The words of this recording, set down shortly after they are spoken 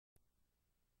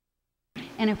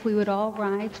And if we would all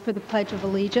rise for the Pledge of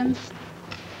Allegiance.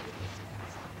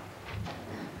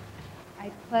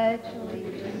 I pledge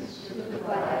allegiance to the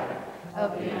flag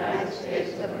of the United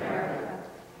States of America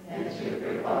and to the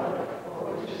republic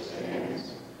for which it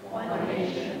stands, one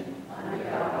nation, under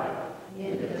God,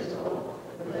 indivisible,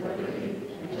 with liberty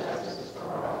and justice for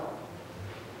all.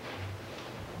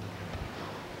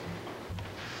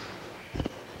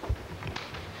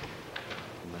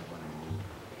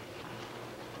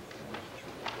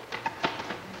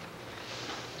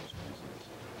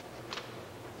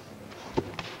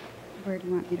 Where do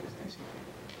you want me to start?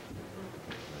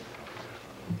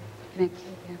 Can I say it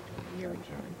after your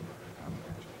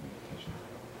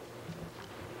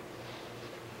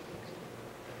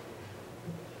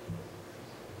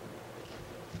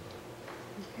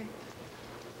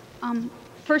Okay.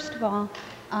 First of all,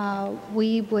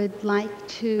 we would like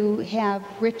to have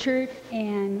Richard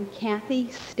and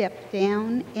Kathy step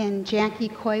down, and Jackie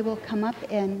Coy will come up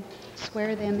and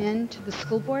swear them in to the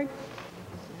school board.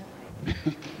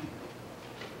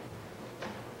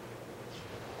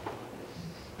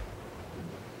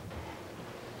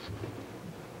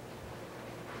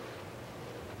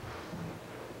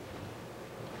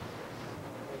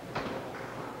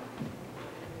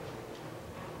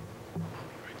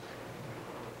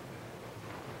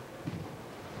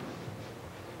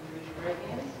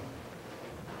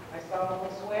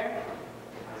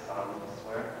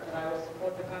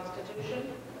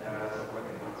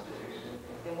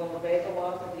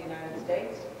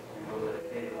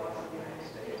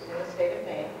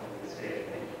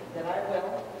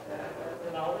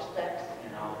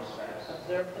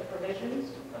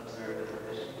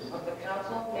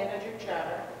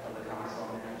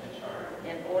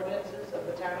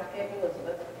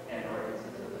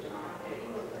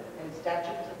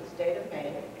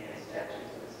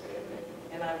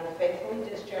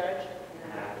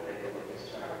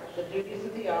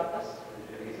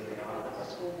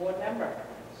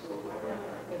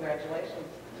 Congratulations.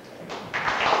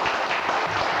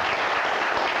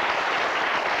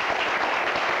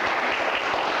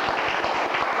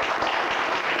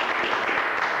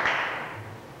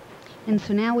 And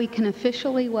so now we can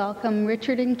officially welcome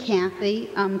Richard and Kathy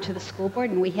to the school board,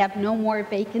 and we have no more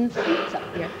vacant seats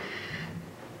up here.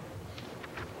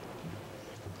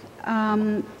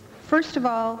 First of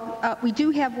all, we do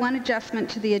have one adjustment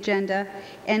to the agenda,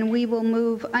 and we will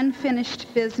move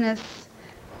unfinished business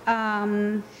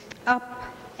up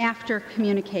after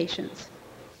communications.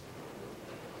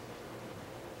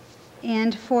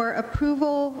 And for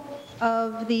approval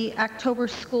of the October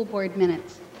school board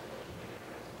minutes,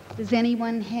 does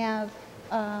anyone have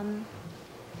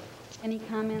any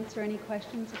comments or any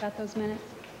questions about those minutes?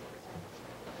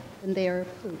 And they are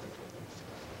approved.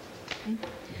 Okay.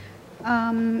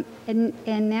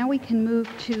 And now we can move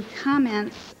to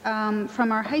comments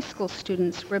from our high school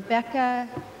students, Rebecca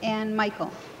and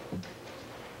Michael.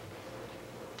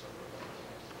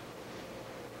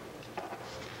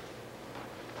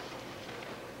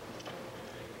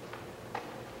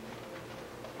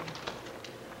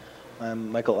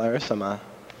 I'm Michael Iris. I'm a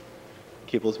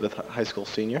Cape Elizabeth High School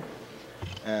senior.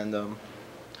 And the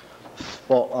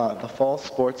fall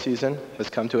sports season has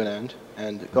come to an end,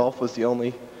 and golf was the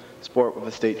only sport with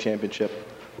a state championship.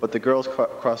 But the girls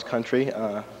cross country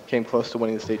came close to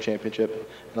winning the state championship,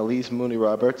 and Elise Mooney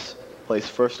Roberts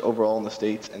placed first overall in the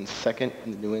States and second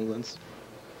in the New Englands.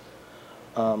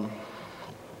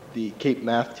 The Cape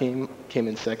math team came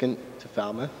in second to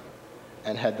Falmouth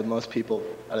and had the most people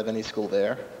out of any school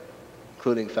there,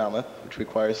 including Falmouth, which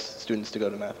requires students to go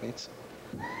to math meets.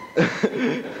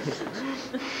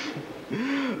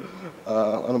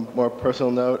 On a more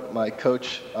personal note, my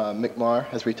coach, Mick Marr,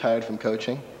 has retired from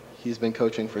coaching. He's been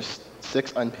coaching for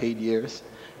 6 unpaid years,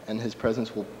 and his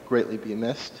presence will greatly be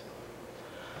missed.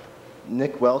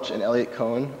 Nick Welch and Elliot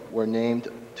Cohen were named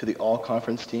to the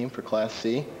all-conference team for Class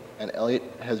C, and Elliot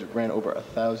has ran over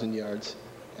 1,000 yards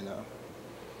in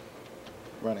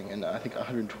running, and I think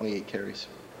 128 carries.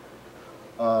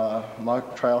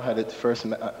 Mock trial had its first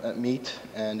meet,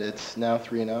 and it's now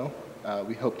 3-0.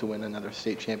 We hope to win another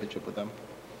state championship with them.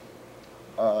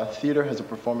 Theater has a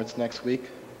performance next week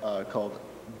called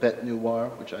Bête Noire,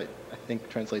 which I think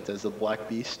translates as The Black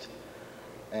Beast.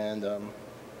 And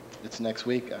it's next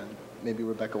week, and maybe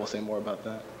Rebecca will say more about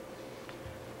that.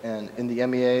 And in the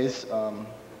MEAs,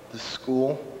 the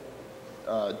school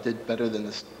did better than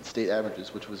the state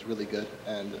averages, which was really good.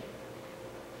 And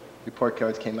report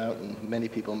cards came out, and many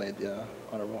people made the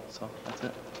honor roll. So that's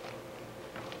it.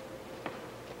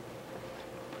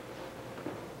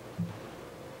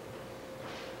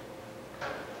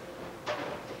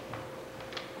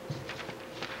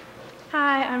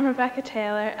 Hi, I'm Rebecca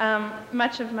Taylor.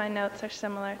 Much of my notes are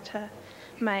similar to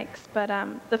Mike's, but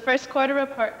the first quarter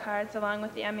report cards, along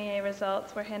with the MEA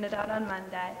results, were handed out on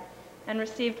Monday and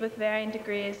received with varying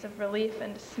degrees of relief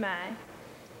and dismay.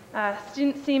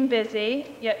 Students seem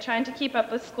busy, yet trying to keep up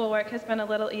with schoolwork has been a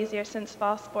little easier since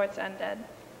fall sports ended.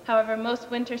 However, most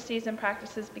winter season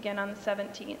practices begin on the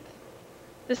 17th.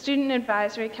 The Student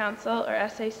Advisory Council, or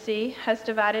SAC, has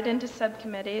divided into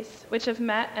subcommittees, which have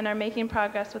met and are making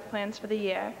progress with plans for the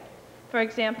year. For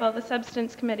example, the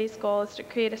Substance Committee's goal is to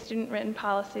create a student-written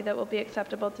policy that will be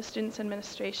acceptable to students'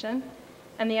 administration,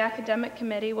 and the Academic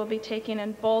Committee will be taking a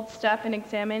bold step in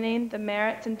examining the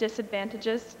merits and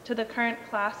disadvantages to the current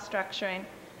class structuring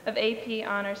of AP,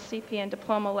 Honors, CP, and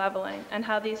Diploma leveling, and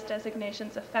how these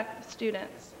designations affect the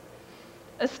students.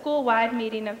 A school-wide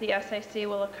meeting of the SAC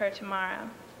will occur tomorrow.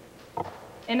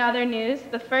 In other news,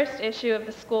 the first issue of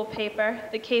the school paper,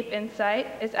 The Cape Insight,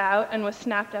 is out and was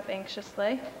snapped up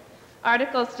anxiously.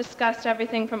 Articles discussed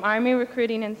everything from Army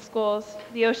recruiting in schools,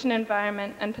 the ocean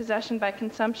environment, and possession by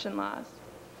consumption laws.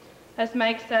 As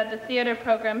Mike said, the theater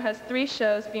program has 3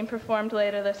 shows being performed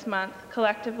later this month,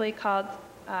 collectively called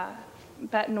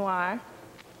Bête Noire.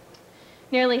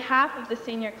 Nearly half of the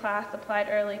senior class applied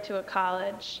early to a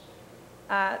college.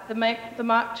 The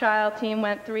mock trial team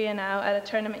went 3-0 at a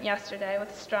tournament yesterday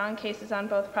with strong cases on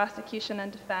both prosecution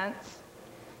and defense.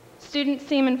 Students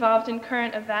seem involved in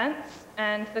current events,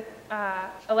 and the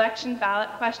election ballot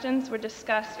questions were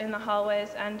discussed in the hallways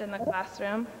and in the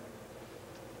classroom.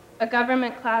 A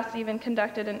government class even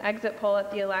conducted an exit poll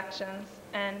at the elections,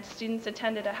 and students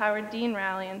attended a Howard Dean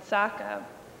rally in Saco.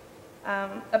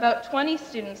 About 20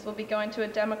 students will be going to a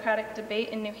Democratic debate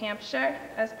in New Hampshire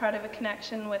as part of a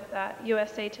connection with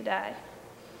USA Today.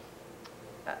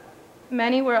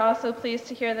 Many were also pleased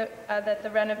to hear that the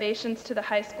renovations to the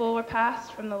high school were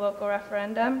passed from the local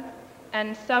referendum,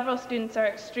 and several students are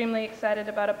extremely excited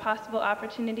about a possible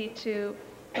opportunity to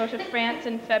go to France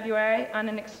in February on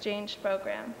an exchange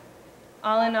program.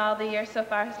 All in all, the year so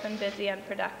far has been busy and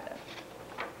productive.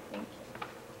 Thank you.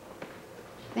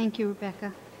 Thank you,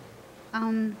 Rebecca.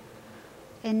 And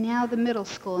now the middle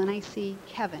school, and I see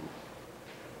Kevin.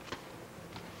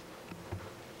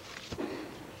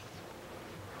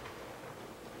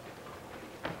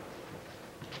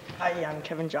 Hi, I'm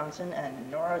Kevin Johnson,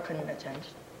 and Nora couldn't attend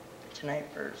tonight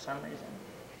for some reason.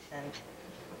 And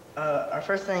our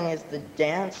first thing is the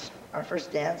dance. Our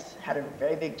first dance had a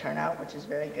very big turnout, which is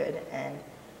very good, and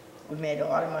we made a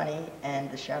lot of money,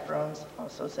 and the chaperones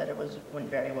also said went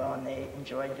very well, and they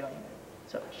enjoyed doing it.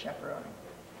 So chaperoning.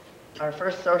 Our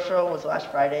first social was last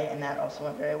Friday, and that also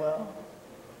went very well.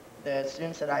 The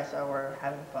students that I saw were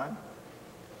having fun.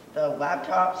 The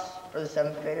laptops for the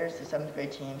 7th graders, the 7th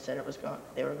grade team said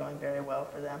they were going very well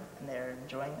for them, and they're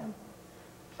enjoying them.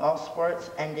 Fall sports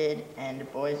ended, and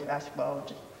boys basketball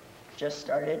just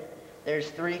started. There's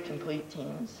 3 complete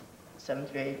teams,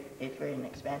 7th grade, 8th grade, and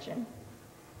expansion,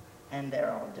 and they're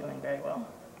all doing very well.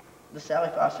 The Sally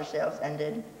Foster sales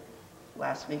ended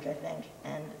last week, I think,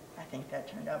 and I think that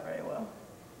turned out very well.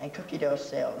 And cookie dough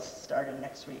sales started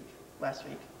last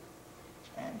week,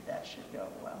 and that should go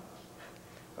well.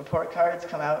 Report cards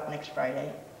come out next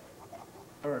Friday,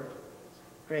 or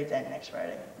grades end next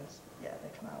Friday. Yeah, they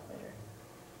come out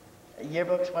later.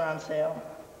 Yearbooks went on sale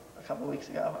a couple weeks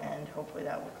ago, and hopefully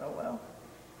that will go well.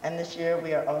 And this year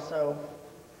we are also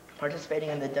participating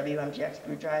in the WMGX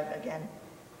food drive again,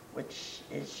 which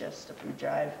is just a food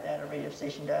drive that a radio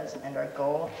station does, and our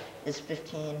goal is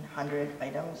 1,500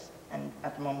 items, and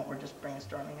at the moment we're just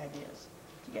brainstorming ideas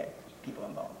to get people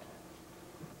involved.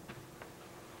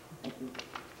 Thank you.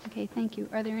 Okay, thank you.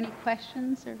 Are there any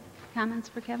questions or comments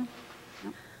for Kevin?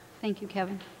 No. Thank you,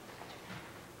 Kevin.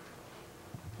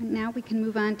 And now we can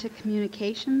move on to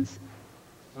communications.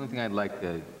 The only thing I'd like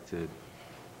to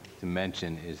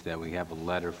mention is that we have a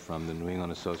letter from the New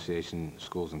England Association of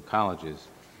Schools and Colleges,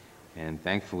 and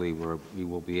thankfully we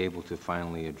will be able to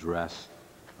finally address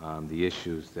the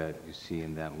issues that you see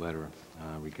in that letter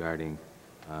regarding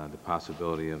the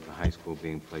possibility of the high school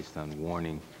being placed on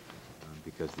warning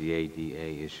because the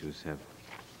ADA issues in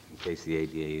case the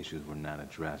ADA issues were not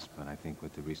addressed. But I think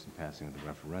with the recent passing of the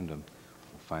referendum,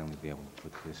 we'll finally be able to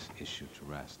put this issue to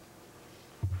rest.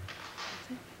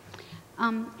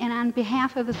 And on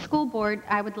behalf of the school board,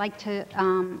 I would like to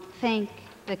thank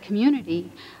the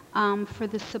community for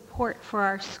the support for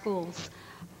our schools.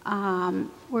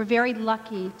 We're very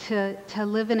lucky to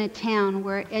live in a town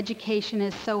where education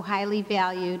is so highly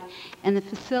valued and the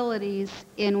facilities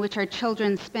in which our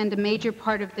children spend a major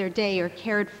part of their day are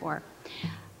cared for.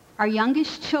 Our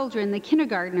youngest children, the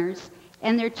kindergartners,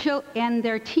 and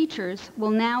their teachers will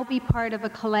now be part of a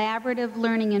collaborative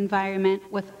learning environment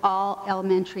with all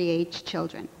elementary-age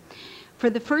children. For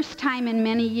the first time in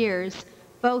many years,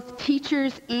 both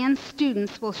teachers and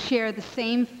students will share the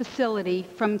same facility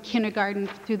from kindergarten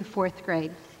through the 4th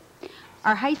grade.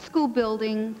 Our high school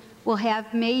building will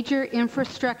have major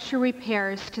infrastructure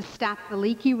repairs to stop the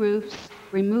leaky roofs,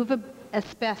 remove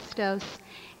asbestos,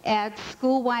 add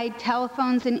school-wide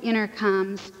telephones and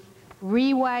intercoms,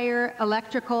 rewire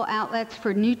electrical outlets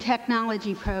for new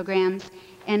technology programs,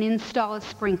 and install a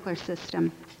sprinkler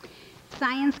system.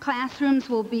 Science classrooms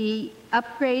will be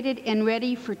upgraded and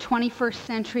ready for 21st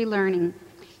century learning,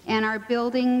 and our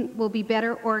building will be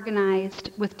better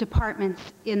organized with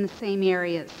departments in the same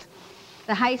areas.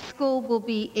 The high school will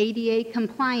be ADA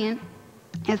compliant,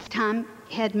 as Tom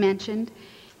had mentioned,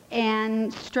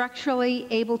 and structurally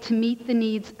able to meet the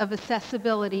needs of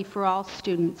accessibility for all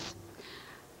students.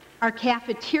 Our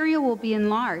cafeteria will be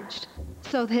enlarged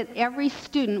so that every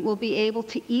student will be able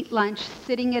to eat lunch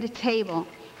sitting at a table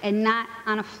and not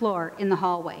on a floor in the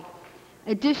hallway.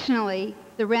 Additionally,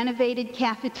 the renovated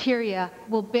cafeteria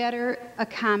will better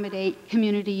accommodate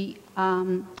community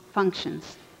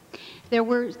functions.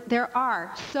 There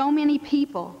are so many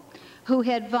people who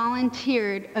had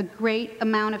volunteered a great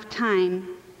amount of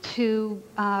time to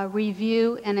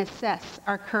review and assess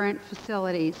our current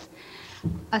facilities.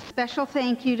 A special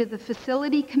thank you to the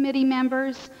facility committee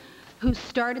members who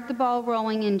started the ball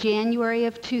rolling in January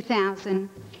of 2000,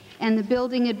 and the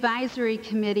building advisory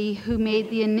committee who made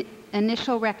the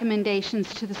initial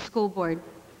recommendations to the school board.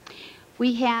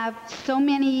 We have so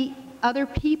many other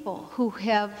people who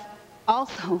have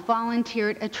also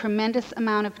volunteered a tremendous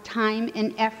amount of time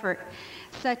and effort,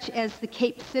 such as the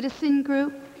Cape Citizen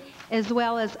Group, as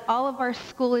well as all of our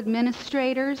school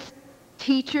administrators,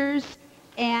 teachers,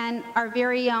 and our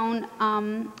very own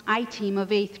I-team of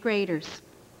 8th graders.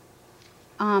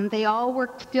 They all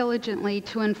worked diligently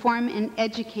to inform and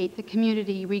educate the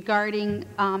community regarding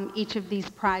each of these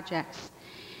projects.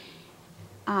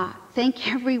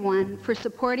 Thank everyone for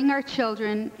supporting our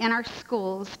children and our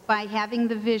schools by having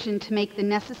the vision to make the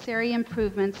necessary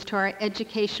improvements to our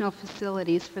educational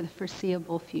facilities for the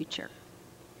foreseeable future.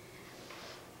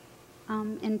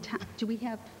 Do we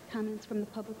have comments from the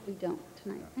public? We don't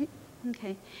tonight, right?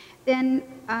 Okay. Then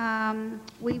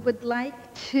we would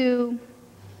like to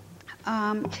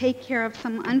take care of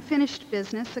some unfinished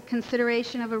business, a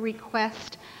consideration of a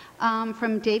request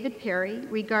from David Perry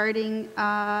regarding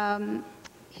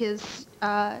his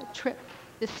trip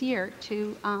this year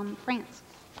to France.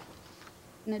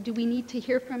 Now, do we need to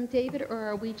hear from David, or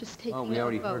are we just taking a vote? Well, we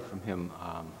already heard from him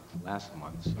last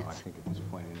month, so I think at this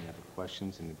point, any other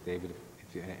questions? And David,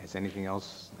 if you, has anything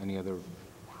else, any other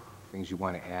things you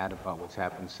want to add about what's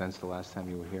happened since the last time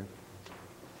you were here?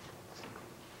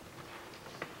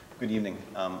 Good evening.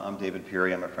 I'm David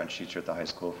Peary. I'm a French teacher at the high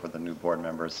school for the new board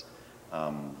members.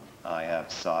 I'm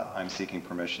seeking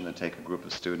permission to take a group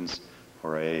of students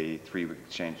for a 3-week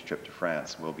exchange trip to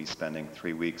France. We'll be spending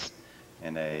 3 weeks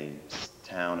in a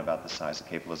town about the size of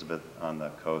Cape Elizabeth on the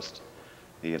coast,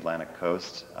 the Atlantic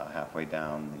coast, halfway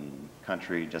down the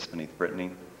country, just beneath Brittany,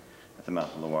 at the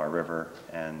mouth of the Loire River,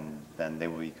 and then they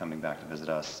will be coming back to visit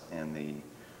us in the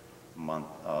month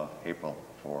of April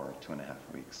for 2.5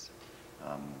 weeks.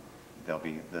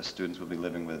 The students will be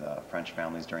living with French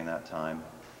families during that time,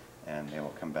 and they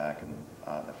will come back,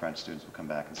 and the French students will come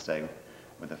back and stay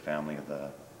with the family of the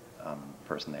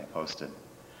person they have hosted.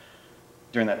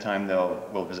 During that time,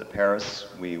 we'll visit Paris.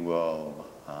 We will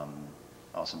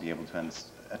also be able to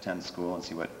attend school and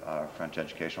see what French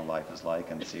educational life is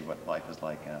like, and see what life is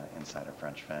like inside a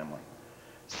French family.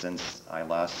 Since I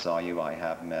last saw you, I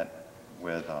have met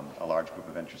with a large group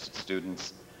of interested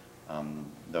students.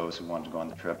 Those who want to go on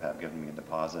the trip have given me a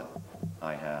deposit.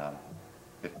 I have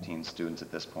 15 students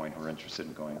at this point who are interested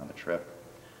in going on the trip.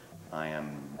 I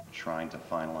am trying to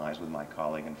finalize with my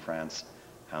colleague in France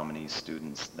how many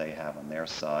students they have on their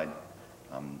side.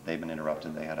 They've been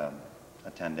interrupted. They had a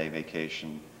 10-day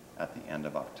vacation at the end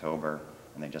of October,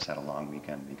 and they just had a long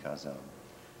weekend because of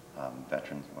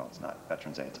it's not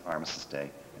Veterans Day, it's Armistice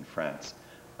Day in France.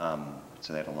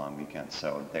 So they had a long weekend.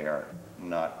 So they are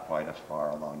not quite as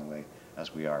far along the way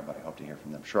as we are, but I hope to hear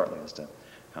from them shortly as to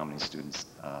how many students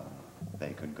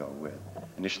they could go with.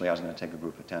 Initially, I was going to take a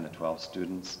group of 10 to 12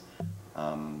 students,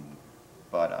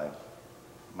 but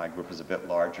my group is a bit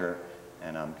larger,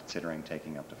 and I'm considering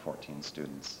taking up to 14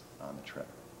 students on the trip.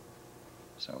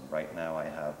 So right now I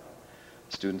have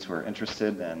students who are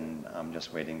interested, and I'm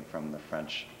just waiting from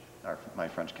my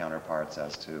French counterparts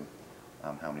as to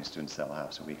how many students they'll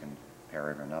have so we can pair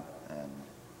everyone up and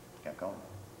get going.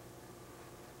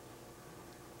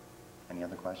 Any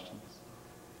other questions?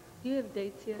 Do you have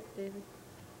dates yet, David?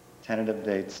 Tentative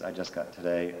dates I just got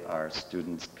today are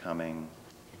students coming,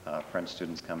 French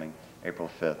students coming April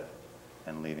 5th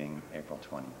and leaving April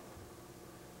 20th.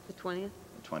 The 20th?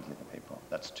 The 20th of April.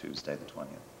 That's Tuesday, the 20th.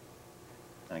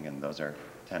 And again, those are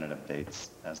tentative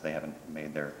dates as they haven't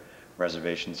made their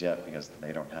reservations yet because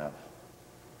they don't have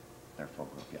their full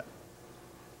group yet.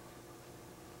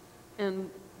 And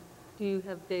do you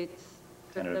have dates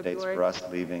for Tentative February? dates for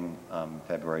us leaving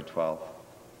February 12th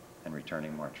and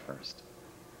returning March 1st.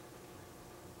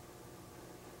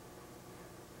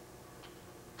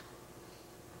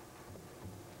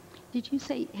 Did you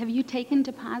say, have you taken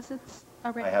deposits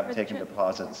already? I have for the taken trip?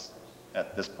 deposits.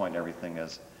 At this point, everything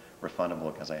is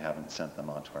refundable because I haven't sent them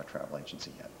on to our travel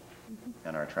agency yet.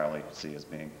 And our travel agency is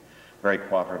being very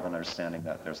cooperative and understanding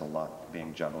that there's a lot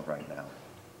being juggled right now,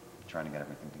 trying to get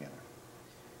everything together.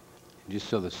 Just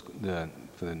so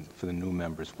for the new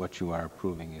members, what you are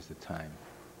approving is the time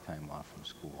off from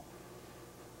school.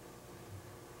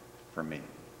 For me,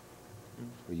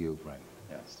 For you, right.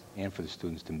 yes. And for the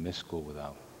students to miss school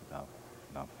without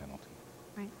penalty.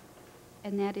 Right.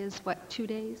 And that is what, 2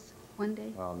 days? 1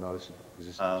 day? Well, no, this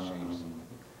is changed.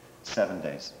 7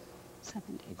 days,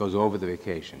 7 days? It goes over the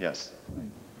vacation. yes.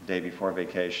 Day before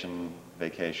vacation,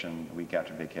 week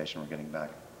after vacation, we're getting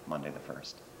back Monday the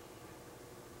 1st.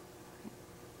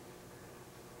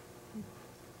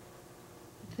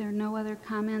 If there are no other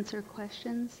comments or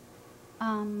questions,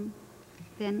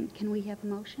 then can we have a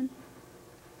motion?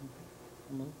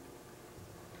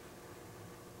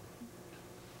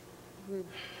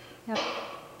 Yep.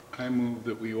 I move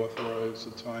that we authorize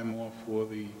the time off for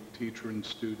the teacher and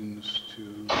students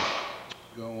to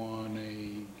go on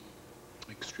a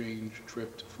exchange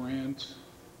trip to France.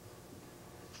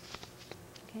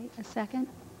 Okay, a second?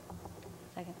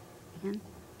 Second. And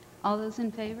all those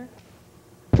in favor?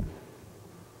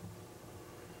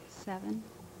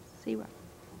 7-0.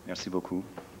 Merci beaucoup.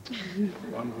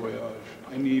 Bon voyage.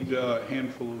 I need a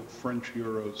handful of French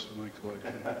euros for my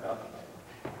collection.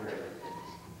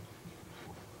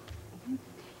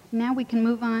 Now we can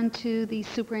move on to the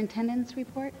superintendent's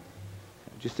report.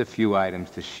 Just a few items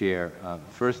to share.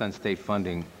 First, on state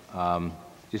funding,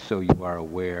 just so you are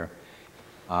aware,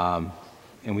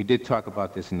 and we did talk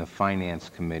about this in the Finance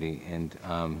Committee, and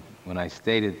when I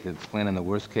stated the plan in the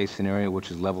worst-case scenario, which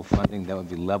is level funding, that would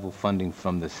be level funding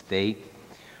from the state,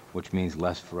 which means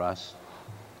less for us.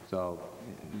 So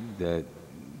there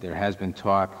has been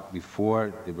talk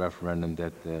before the referendum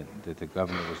that the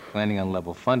governor was planning on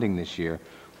level funding this year,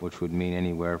 which would mean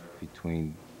anywhere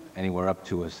up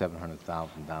to a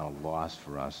 $700,000 loss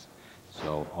for us.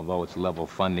 So although it's level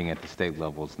funding at the state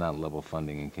level, it's not level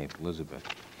funding in Cape Elizabeth.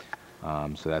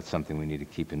 So that's something we need to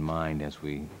keep in mind as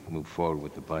we move forward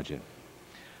with the budget.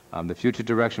 The Future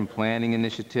Direction Planning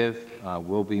Initiative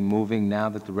will be moving now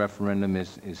that the referendum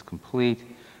is complete,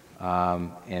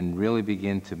 and really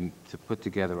begin to put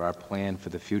together our plan for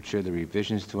the future, the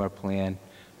revisions to our plan,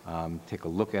 take a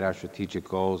look at our strategic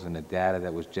goals and the data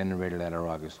that was generated at our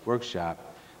August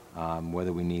workshop,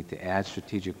 whether we need to add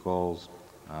strategic goals,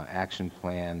 action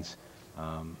plans,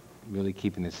 really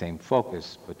keeping the same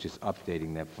focus, but just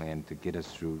updating that plan to get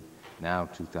us through now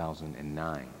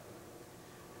 2009.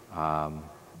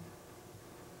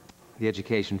 The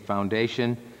Education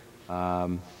Foundation,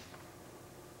 I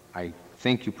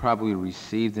think you probably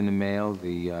received in the mail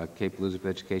the Cape Elizabeth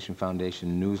Education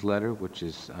Foundation newsletter, which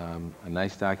is a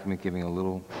nice document giving a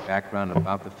little background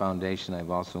about the foundation. I've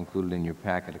also included in your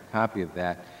packet a copy of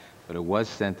that, but it was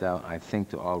sent out, I think,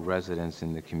 to all residents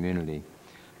in the community.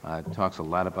 It talks a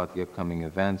lot about the upcoming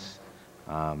events,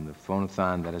 the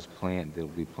phone-a-thon that will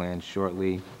be planned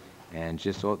shortly, and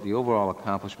just the overall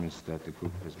accomplishments that the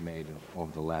group has made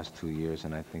over the last 2 years,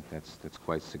 and I think that's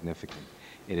quite significant.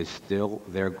 It is still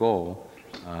their goal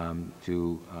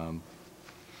to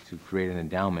create an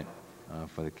endowment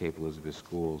for the Cape Elizabeth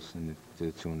schools to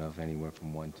the tune of anywhere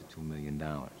from $1 to $2 million.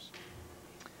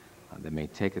 That may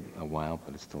take a while,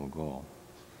 but it's still a goal.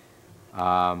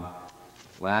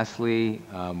 Lastly,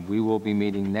 we will be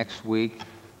meeting next week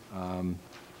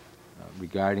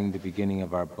regarding the beginning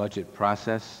of our budget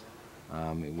process.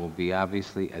 It will be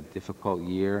obviously a difficult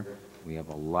year. We have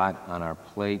a lot on our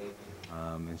plate,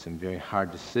 and some very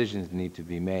hard decisions need to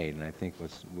be made. And I think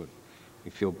what we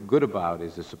feel good about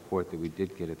is the support that we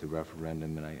did get at the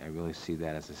referendum, and I really see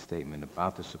that as a statement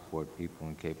about the support people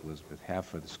in Cape Elizabeth have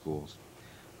for the schools,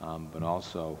 but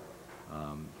also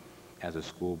as a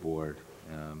school board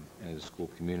and as a school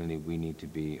community, we need to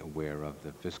be aware of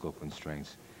the fiscal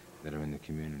constraints that are in the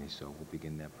community. So we'll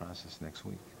begin that process next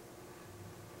week.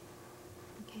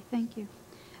 Okay, thank you.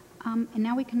 And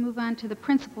now we can move on to the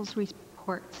principal's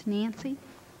reports. Nancy,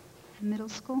 middle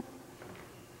school.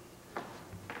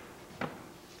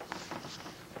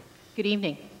 Good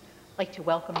evening. I'd like to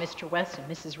welcome Mr. West and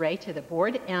Mrs. Ray to the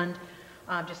board, and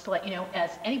just to let you know,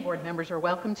 as any board members are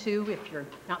welcome to, if you're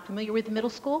not familiar with the middle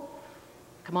school,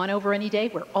 come on over any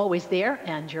day. We're always there,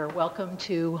 and you're welcome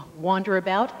to wander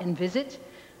about and visit,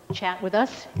 chat with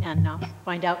us, and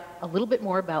find out a little bit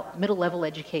more about middle level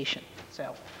education.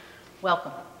 So,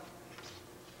 welcome.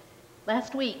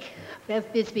 Last week,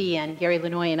 Bev Bisbee and Gary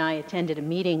Lanoy and I attended a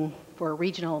meeting for a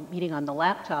regional meeting on the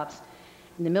laptops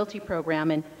in the Milty program,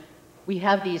 and we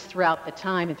have these throughout the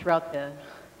time and throughout the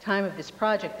time of this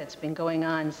project that's been going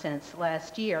on since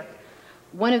last year.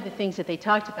 One of the things that they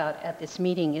talked about at this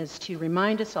meeting is to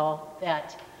remind us all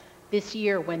that this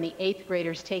year, when the 8th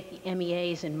graders take the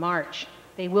MEAs in March,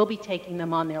 they will be taking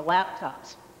them on their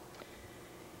laptops.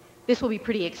 This will be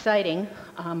pretty exciting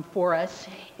for us,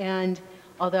 and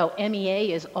although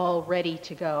MEA is all ready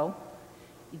to go,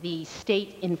 the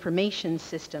state information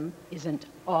system isn't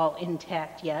all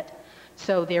intact yet.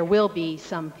 So there will be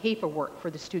some paperwork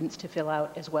for the students to fill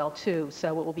out as well too.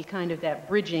 So it will be kind of that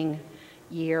bridging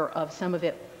year of some of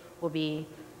it will be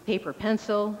paper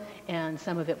pencil and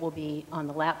some of it will be on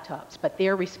the laptops. But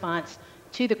their response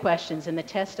to the questions and the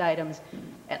test items,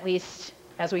 at least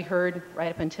as we heard right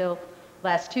up until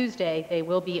last Tuesday, they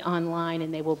will be online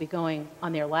and they will be going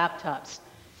on their laptops.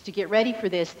 To get ready for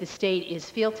this, the state is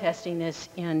field testing this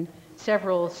in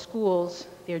several schools.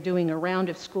 They're doing a round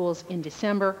of schools in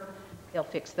December. They'll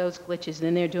fix those glitches.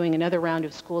 Then they're doing another round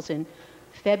of schools in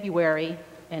February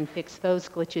and fix those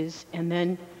glitches. And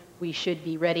then we should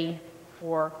be ready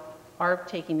for our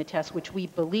taking the test, which we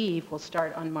believe will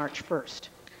start on March 1st.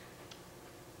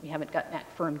 We haven't gotten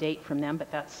that firm date from them,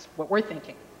 but that's what we're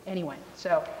thinking. Anyway,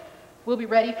 so we'll be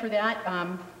ready for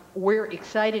that. We're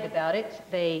excited about it.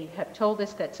 They have told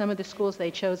us that some of the schools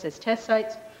they chose as test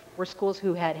sites were schools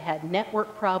who had had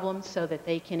network problems so that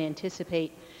they can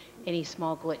anticipate any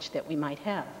small glitch that we might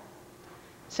have.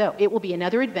 So it will be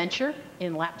another adventure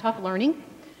in laptop learning,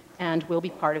 and we'll be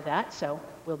part of that, so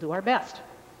we'll do our best.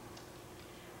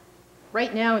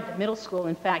 Right now at the middle school,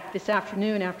 in fact, this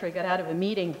afternoon after I got out of a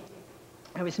meeting,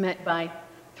 I was met by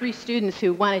 3 students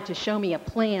who wanted to show me a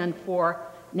plan for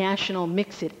National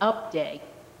Mix It Up Day.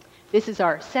 This is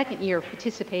our 2nd year of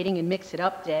participating in Mix It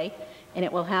Up Day, and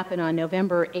it will happen on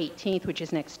November 18th, which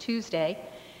is next Tuesday.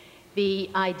 The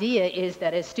idea is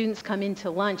that as students come into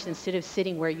lunch, instead of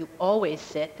sitting where you always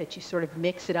sit, that you sort of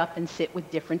mix it up and sit with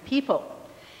different people,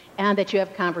 and that you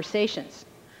have conversations.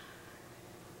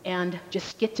 And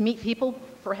just get to meet people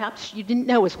perhaps you didn't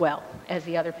know as well as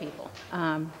the other people.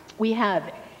 We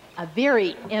have a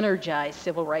very energized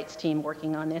civil rights team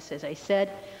working on this, as I said.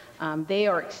 They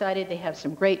are excited, they have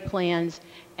some great plans,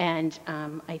 and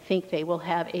I think they will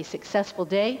have a successful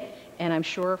day, and I'm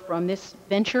sure from this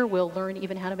venture we'll learn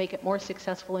even how to make it more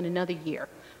successful in another year.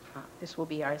 This will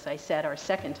be, as I said, our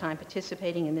 2nd time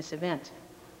participating in this event.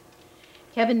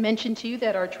 Kevin mentioned to you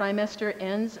that our trimester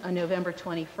ends on November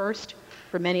 21st.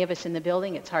 For many of us in the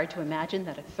building, it's hard to imagine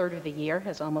that a third of the year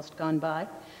has almost gone by.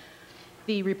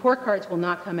 The report cards will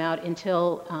not come out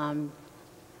until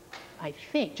I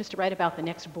think just right about the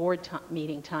next board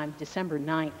meeting time, December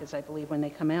 9th is I believe when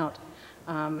they come out,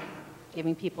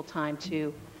 giving people time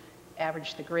to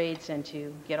average the grades and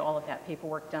to get all of that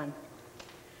paperwork done.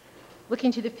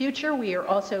 Looking to the future, we are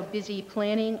also busy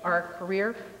planning our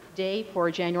career day for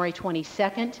January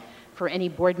 22nd for any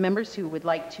board members who would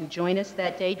like to join us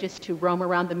that day just to roam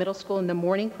around the middle school in the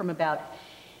morning from about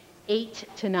 8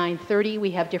 to 9:30.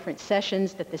 We have different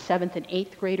sessions that the 7th and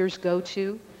 8th graders go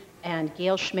to, and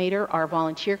Gail Schmader, our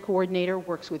volunteer coordinator,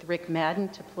 works with Rick Madden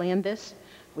to plan this.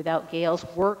 Without Gail's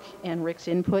work and Rick's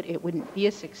input, it wouldn't be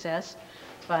a success,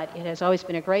 but it has always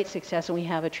been a great success, and we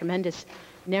have a tremendous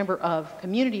number of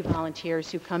community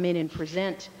volunteers who come in and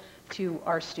present to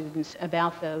our students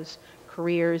about those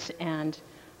careers and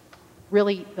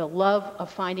really the love of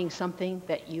finding something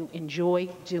that you enjoy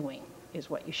doing is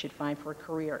what you should find for a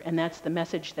career, and that's the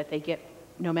message that they get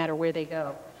no matter where they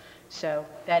go. So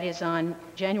that is on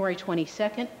January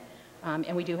 22nd,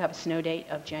 and we do have a snow date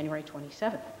of January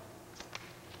 27th.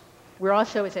 We're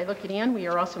also, as I look at Ann, we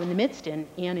are also in the midst, and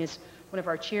Ann is one of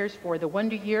our chairs for the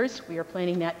Wonder Years. We are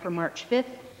planning that for March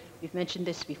 5th. We've mentioned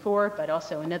this before, but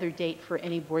also another date for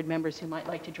any board members who might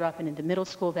like to drop in the middle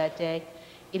school that day.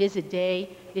 It is a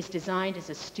day, it is designed as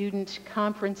a student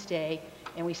conference day,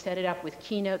 and we set it up with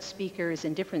keynote speakers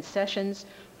and different sessions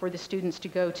for the students to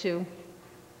go to.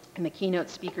 And the keynote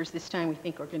speakers this time we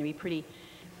think are going to be pretty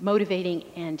motivating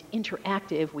and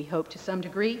interactive, we hope, to some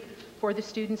degree for the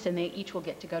students, and they each will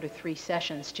get to go to 3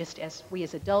 sessions. Just as we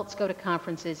as adults go to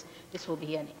conferences, this will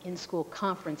be an in-school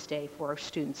conference day for our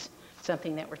students,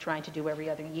 something that we're trying to do every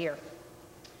other year.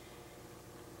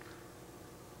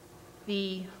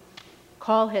 The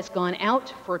call has gone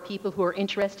out for people who are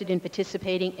interested in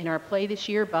participating in our play this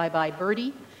year, Bye Bye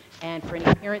Birdie. And for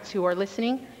any parents who are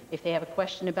listening, if they have a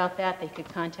question about that, they could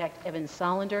contact Evan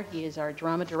Solander. He is our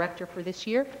drama director for this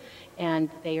year.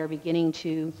 And they are beginning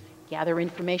to gather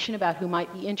information about who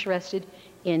might be interested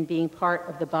in being part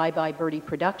of the Bye Bye Birdie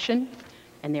production.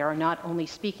 And there are not only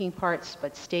speaking parts,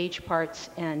 but stage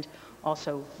parts and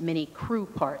also many crew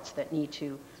parts that need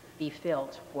to be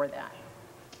filled for that.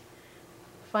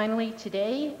 Finally,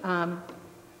 today,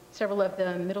 several of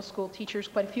the middle school teachers,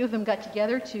 quite a few of them, got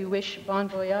together to wish bon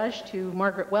voyage to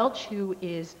Margaret Welch, who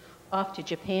is off to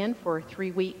Japan for a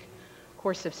 3-week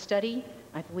course of study.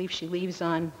 I believe she leaves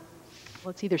on,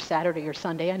 well, it's either Saturday or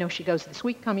Sunday. I know she goes this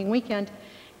coming weekend,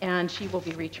 and she will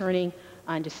be returning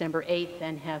on December 8th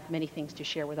and have many things to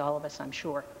share with all of us, I'm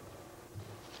sure.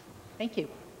 Thank you.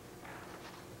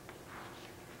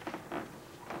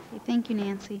 Okay, thank you,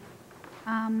 Nancy.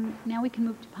 Now we can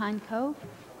move to Pine Cove.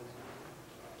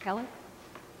 Keller?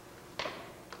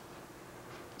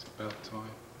 It's about time.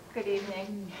 Good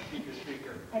evening.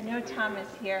 I know Tom is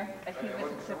here, but he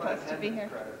wasn't supposed to be here.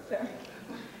 So,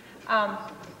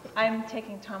 I'm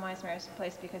taking Tom Eismer's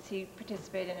place because he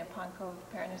participated in a Pine Cove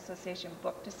Parent Association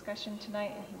book discussion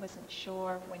tonight, and he wasn't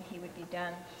sure when he would be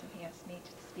done, so he asked me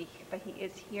to speak. But he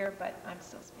is here, but I'm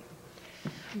still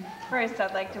speaking. First,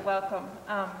 I'd like to welcome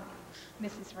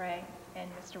Mrs. Ray and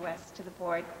Mr. West to the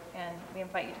board, and we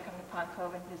invite you to come to Pine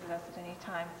Cove and visit us at any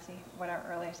time and see what our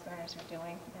earliest learners are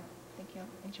doing, and I think you'll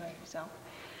enjoy yourself.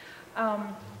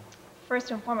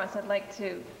 First and foremost, I'd like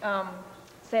to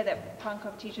say that Pine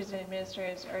Cove teachers and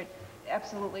administrators are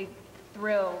absolutely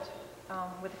thrilled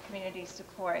with the community's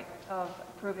support of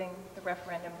approving the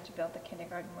referendum to build the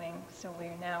kindergarten wing. So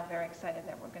we're now very excited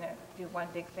that we're going to do one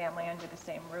big family under the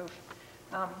same roof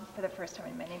for the first time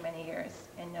in many, many years,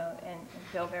 and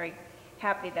feel very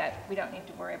happy that we don't need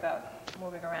to worry about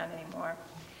moving around anymore.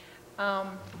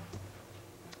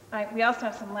 We also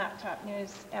have some laptop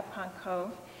news at Pine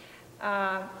Cove.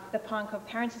 The Pine Cove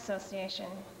Parents Association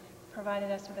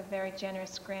provided us with a very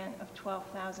generous grant of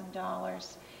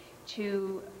 $12,000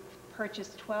 to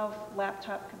purchase 12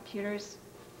 laptop computers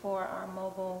for our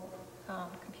mobile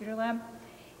computer lab.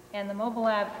 And the mobile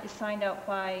lab is signed out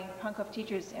by Pine Cove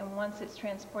teachers, and once it's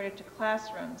transported to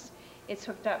classrooms, it's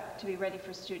hooked up to be ready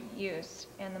for student use.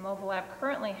 And the mobile lab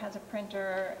currently has a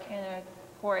printer and a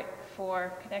port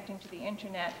for connecting to the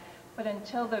internet, but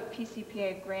until the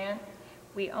PCPA grant,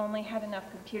 we only had enough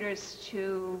computers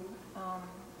to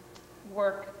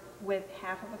work with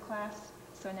half of a class,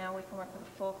 so now we can work with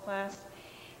a full class.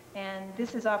 And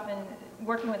this is often,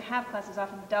 working with half class has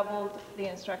often doubled the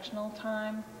instructional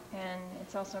time, and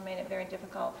it's also made it very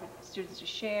difficult for students to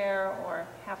share, or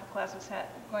half a class was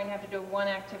going to have to do one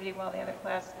activity while the other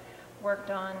class worked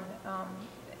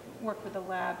with the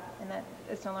lab, and that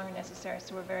is no longer necessary,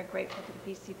 so we're very grateful to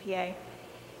the PCPA.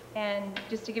 And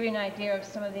just to give you an idea of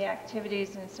some of the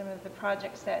activities and some of the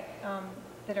projects that,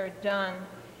 that are done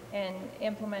and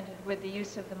implemented with the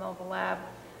use of the mobile lab,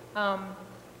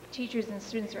 teachers and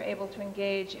students are able to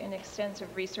engage in extensive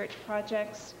research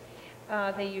projects.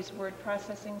 They use word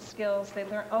processing skills. They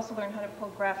also learn how to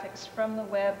pull graphics from the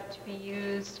web to be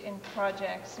used in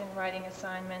projects and writing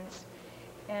assignments.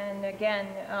 And again,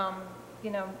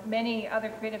 many other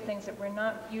creative things that we're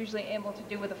not usually able to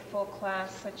do with a full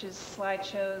class, such as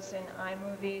slideshows and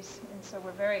iMovies. And so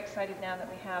we're very excited now that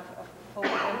we have a fully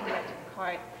implemented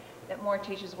cart, that more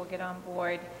teachers will get on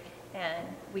board, and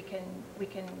we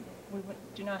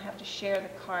do not have to share the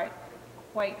cart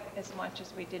quite as much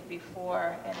as we did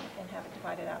before and have it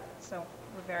divided up. So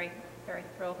we're very, very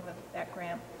thrilled with that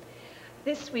grant.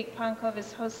 This week, Pine Cove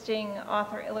is hosting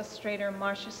author-illustrator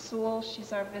Marcia Sewell.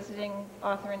 She's our visiting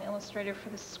author and illustrator for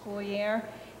the school year.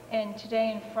 And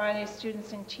today and Friday,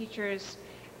 students and teachers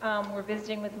were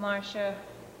visiting with Marcia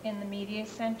in the Media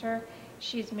Center.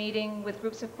 She's meeting with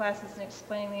groups of classes and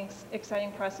explaining the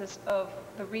exciting process of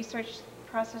the research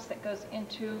process that goes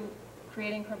into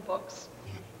creating her books.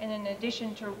 And in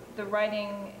addition to the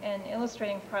writing and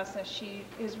illustrating process, she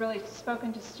has really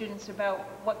spoken to students about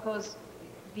what goes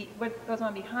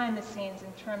on behind the scenes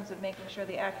in terms of making sure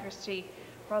the accuracy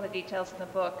for all the details in the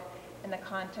book and the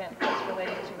content that's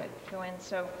related to it go in.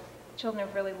 So children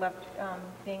have really loved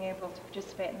being able to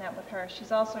participate in that with her.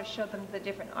 She's also showed them the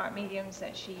different art mediums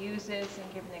that she uses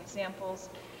and given examples.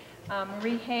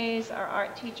 Marie Hayes, our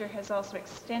art teacher, has also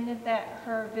extended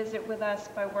her visit with us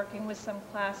by working with some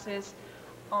classes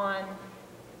on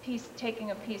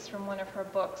taking a piece from one of her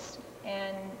books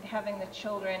and having the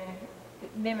children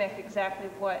mimic exactly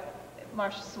what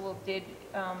Marcia Sewell did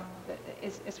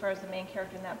as far as the main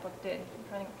character in that book did. I'm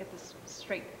trying to get this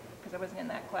straight because I wasn't in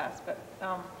that class, but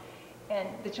and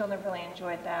the children really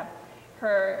enjoyed that.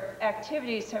 Her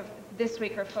activities this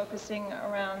week are focusing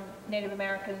around Native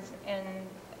Americans and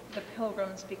the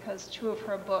Pilgrims, because two of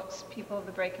her books, People of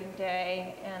the Breaking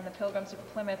Day and The Pilgrims of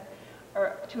Plymouth,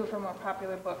 are two of her more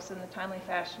popular books, and the timely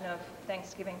fashion of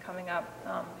Thanksgiving coming up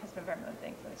has been very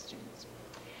motivating for the students.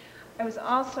 I was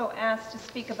also asked to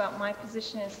speak about my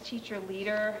position as teacher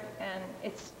leader, and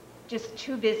it's just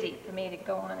too busy for me to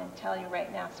go on and tell you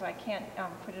right now, so I can't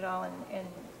put it all in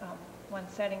one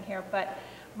setting here. But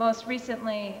most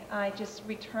recently, I just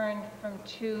returned from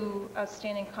 2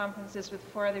 outstanding conferences with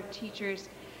 4 other teachers.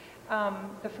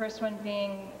 The first one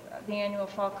being the annual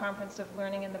Fall Conference of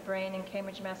Learning in the Brain in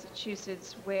Cambridge,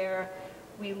 Massachusetts, where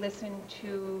we listened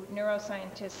to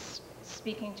neuroscientists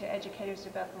speaking to educators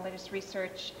about the latest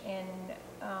research in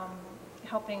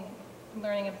helping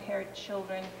learning impaired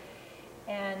children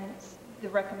and the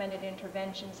recommended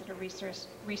interventions that are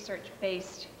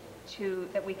research-based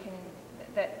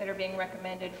that are being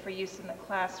recommended for use in the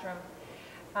classroom.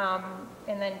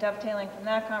 And then dovetailing from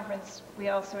that conference, we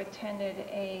also attended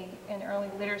an early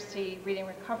literacy reading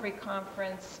recovery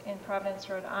conference in Providence,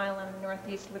 Rhode Island,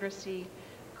 Northeast Literacy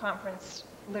Conference,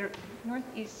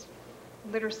 Northeast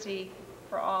Literacy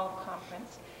for All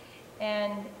Conference.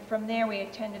 And from there, we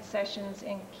attended sessions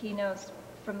and keynotes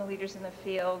from the leaders in the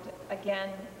field, again,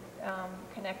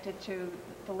 connected to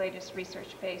the latest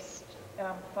research-based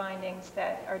findings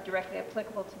that are directly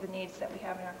applicable to the needs that we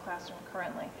have in our classroom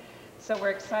currently. So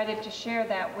we're excited to share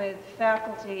that with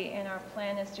faculty, and our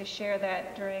plan is to share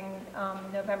that during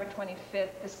November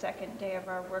 25th, the second day of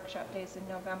our workshop days in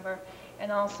November.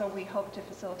 And also we hope to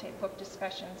facilitate book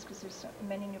discussions because there's so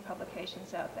many new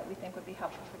publications out that we think would be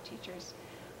helpful for teachers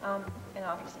and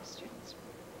obviously students.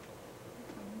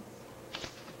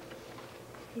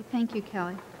 Okay, thank you,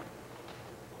 Kelly.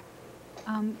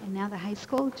 And now the high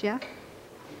school, Jeff?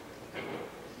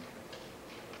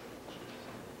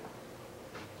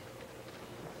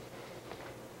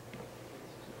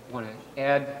 I want to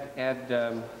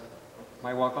add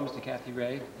my welcomes to Kathy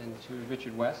Ray and to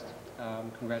Richard West.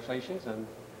 Congratulations on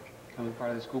becoming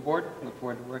part of the school board. Look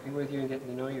forward to working with you and getting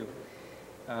to know you.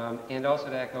 And also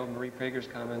to echo Marie Prager's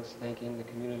comments, thanking the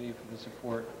community for the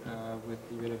support with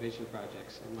the renovation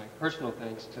projects. And my personal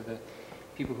thanks to the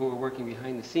people who are working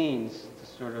behind the scenes to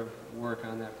sort of work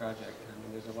on that project. I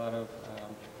mean, there's a lot of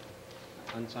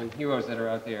unsung heroes that are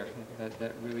out there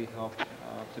that really help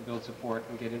to build support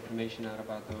and get information out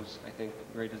about those, I think,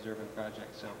 very deserving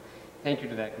projects. So thank you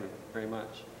to that group very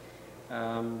much.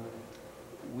 Our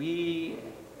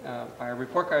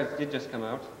report cards did just come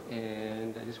out,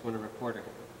 and I just want to report a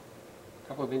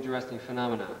couple of interesting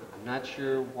phenomena. I'm not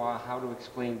sure how to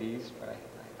explain these, but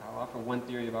I'll offer one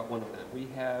theory about one of them. We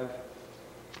have,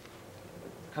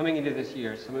 coming into this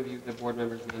year, some of you, the board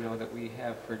members, may know that we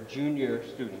have for junior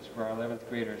students, for our 11th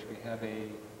graders, we have a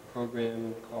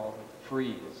program called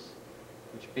Freeze,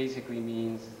 which basically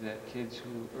means that kids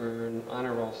who earn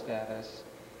honor roll status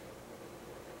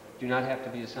do not have to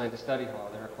be assigned to study hall.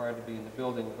 They're required to be in the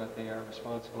building, but they are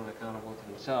responsible and accountable to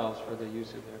themselves for the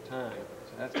use of their time.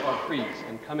 So that's called Freeze.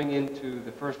 And coming into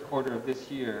the first quarter of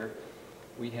this year,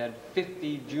 we had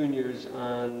 50 juniors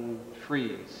on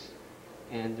Freeze,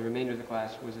 and the remainder of the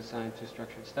class was assigned to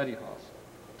structured study halls.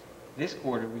 This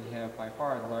quarter, we have by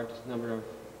far the largest number of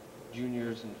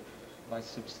juniors, and by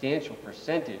substantial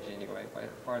percentage anyway, by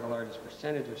far the largest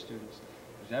percentage of students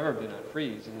who's ever been on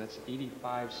Freeze, and that's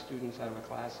 85 students out of a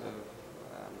class of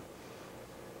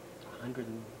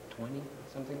 120,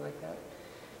 something like that.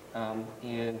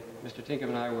 And Mr. Tinkham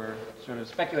and I were sort of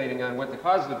speculating on what the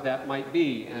cause of that might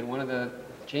be, and one of the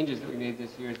changes that we made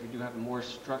this year is we do have a more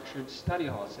structured study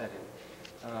hall setting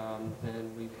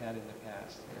than we've had in the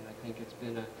past, and I think it's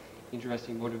been an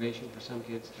interesting motivation for some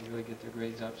kids to really get their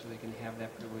grades up so they can have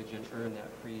that privilege and earn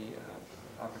that free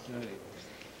opportunity.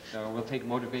 So we'll take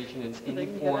motivation in any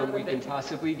form we can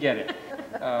possibly get it.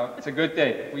 It's a good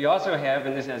thing. We also have,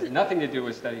 and this has nothing to do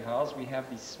with study halls, we have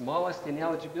the smallest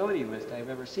ineligibility list I've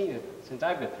ever seen since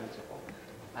I've been principal.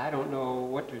 I don't know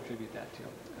what to attribute that to.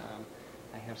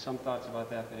 I have some thoughts about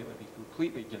that, but it would be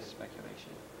completely just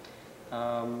speculation.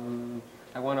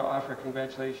 I want to offer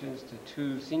congratulations to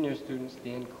 2 senior students,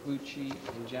 Dan Clucci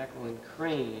and Jacqueline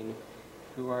Crane,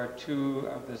 who are 2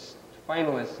 of the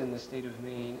finalists in the state of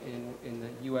Maine in the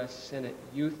U.S. Senate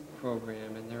Youth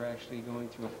Program, and they're actually going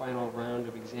through a final round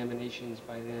of examinations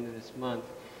by the end of this month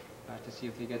to see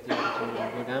if they get the opportunity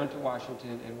to go down to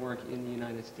Washington and work in the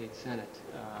United States Senate.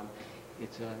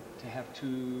 It's to have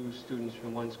 2 students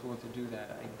from one school to do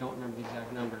that. I don't remember the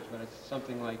exact numbers, but it's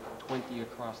something like 20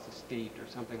 across the state or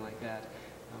something like that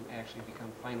actually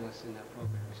become finalists in that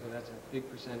program. So that's a big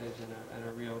percentage and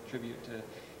a real tribute to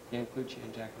Dan Clucci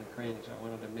and Jacqueline Crane, so I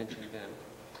wanted to mention them.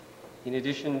 In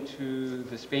addition to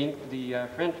the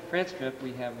France trip,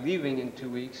 we have leaving in 2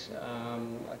 weeks,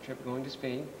 a trip going to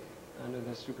Spain under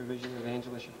the supervision of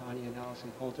Angela Schapani and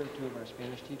Allison Coulter, 2 of our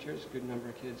Spanish teachers. A good number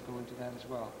of kids going to that as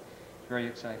well. Very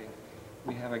exciting.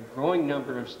 We have a growing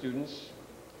number of students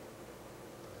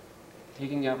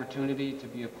taking the opportunity to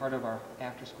be a part of our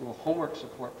after-school homework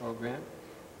support program,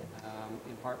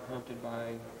 in part prompted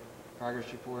by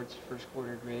progress reports, first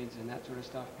quarter grades, and that sort of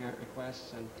stuff, parent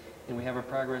requests, and we have a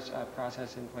progress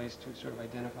process in place to sort of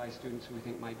identify students who we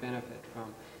think might benefit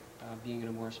from being in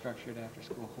a more structured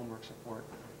after-school homework support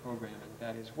program, and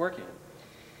that is working.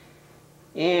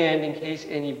 And in case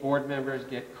any board members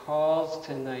get calls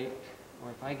tonight,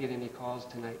 or if I get any calls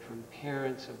tonight from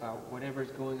parents about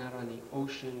whatever's going on the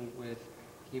ocean with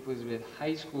Cape Elizabeth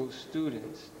High School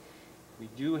students, we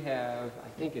do have, I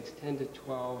think it's 10 to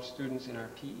 12 students in our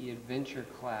PE adventure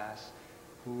class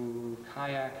who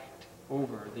kayaked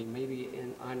over. They may be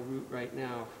en route right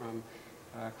now from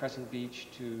Crescent Beach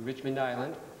to Richmond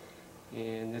Island,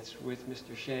 and that's with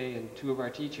Mr. Shea and 2 of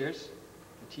our teachers.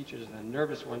 The teachers are the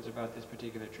nervous ones about this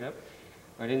particular trip.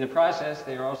 But in the process,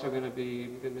 they are also going to be,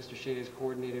 Mr. Shea is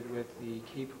coordinated with the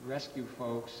Cape Rescue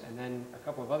folks, and then a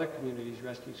couple of other communities'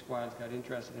 rescue squads got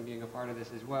interested in being a part of this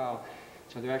as well.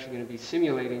 So they're actually going to be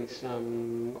simulating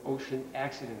some ocean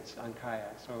accidents on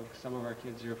kayaks. So some of our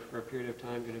kids are, for a period of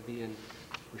time, going to be in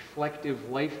reflective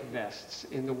life vests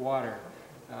in the water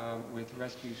with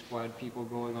rescue squad people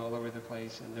going all over the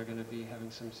place, and they're going to be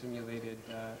having some simulated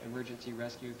emergency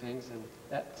rescue things and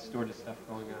that sort of stuff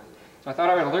going on. So I thought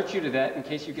I would alert you to that in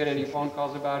case you get any phone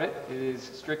calls about it. It is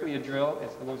strictly a drill.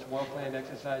 It's the most well-planned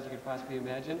exercise you could possibly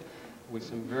imagine with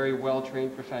some very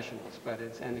well-trained professionals.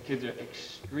 And the kids are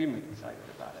extremely excited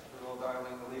about it.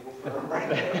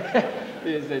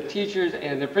 It's the teachers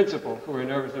and the principal who are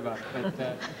nervous about it.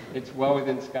 But it's well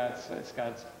within Scott's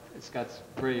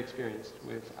very experienced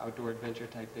with outdoor adventure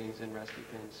type things and rescue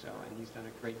things. So, and he's done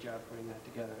a great job putting that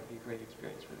together. It'll be a great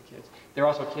experience for the kids. They're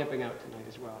also camping out tonight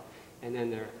as well. And then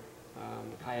they're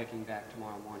kayaking back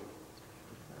tomorrow morning.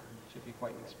 Should be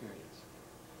quite an experience.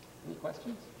 Any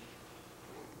questions?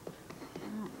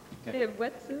 They have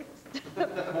wetsuits?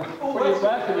 What are you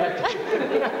laughing at?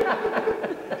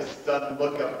 Just doesn't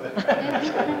look up there.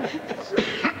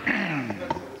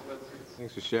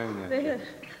 Thanks for sharing that. They have,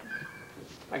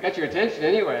 I got your attention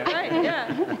anyway. right,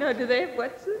 yeah. No, do they have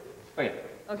wetsuits? Oh yeah.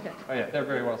 Okay. Oh yeah, they're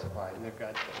very well supplied, and they've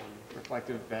got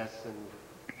reflective vests, and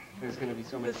there's going to be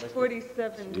so much. It's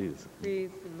 47 degrees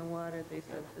in the water, they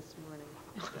said this morning.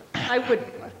 I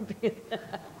wouldn't want to be in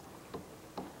that.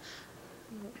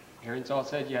 Parents all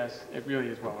said yes. It really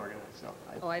is well organized. So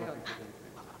I don't.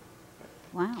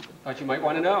 Wow. Thought you might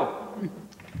want to know.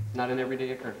 Not an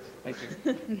everyday occurrence. Thank you.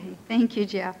 Okay. Thank you,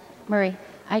 Jeff. Murray,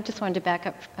 I just wanted to back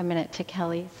up a minute to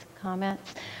Kelly's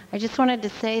comments. I just wanted to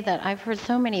say that I've heard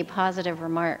so many positive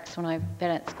remarks when I've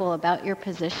been at school about your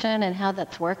position and how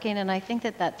that's working, and I think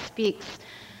that that speaks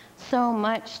so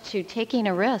much to taking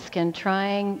a risk and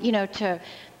trying, to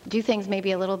do things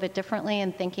maybe a little bit differently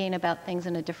and thinking about things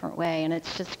in a different way, and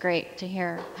it's just great to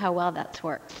hear how well that's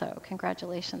worked. So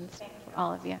congratulations for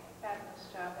all of you. Fabulous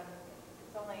job, and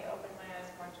it's only opened my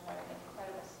eyes more to what an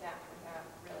incredible staff we have,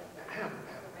 really.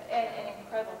 And an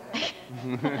incredible person.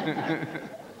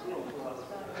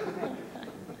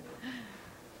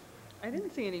 I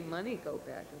didn't see any money go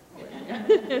back and forth.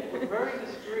 We're very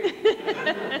discreet.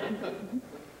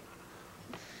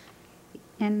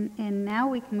 And now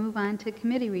we can move on to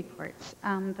committee reports.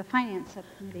 The Finance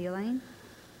Subcommittee, Elaine?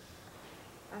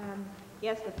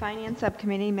 Yes, the Finance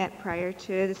Subcommittee met prior to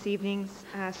this evening's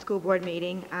school board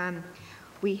meeting.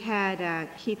 We had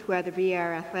Keith Weatherby,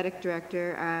 our athletic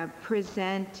director,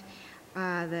 present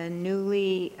the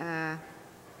newly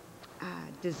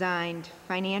designed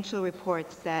financial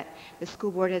reports that the school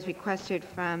board has requested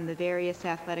from the various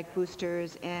athletic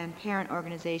boosters and parent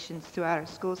organizations throughout our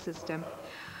school system.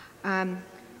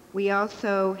 We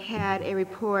also had a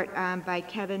report by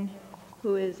Kevin,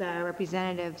 who is our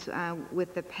representative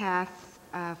with the past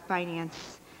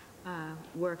finance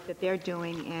work that they're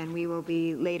doing, and we will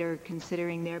be later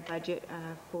considering their budget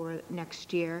for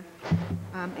next year.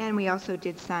 And we also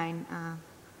did sign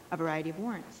a variety of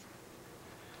warrants.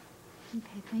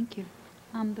 Okay, thank you.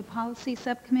 The policy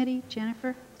subcommittee,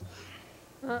 Jennifer?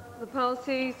 The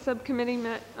policy subcommittee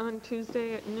met on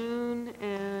Tuesday at noon,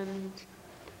 and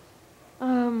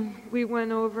we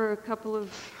went over a couple of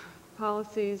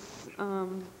policies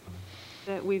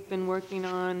that we've been working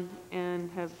on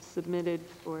and have submitted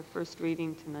for first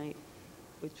reading tonight,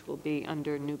 which will be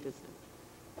under new business.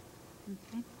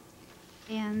 Okay.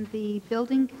 And the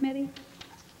building committee,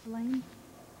 Elaine?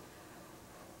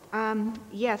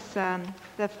 Yes,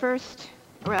 the first,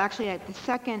 or actually at the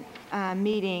second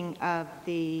meeting of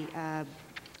the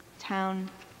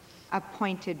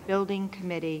town-appointed building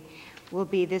committee will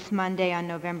be this Monday on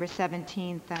November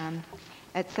 17th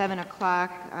at 7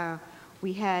 o'clock.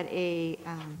 We had a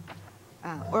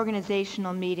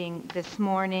organizational meeting this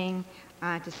morning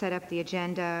to set up the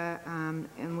agenda,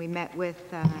 and we met with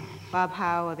Bob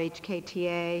Howe of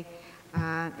HKTA,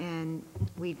 and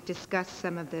we discussed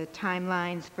some of the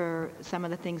timelines for some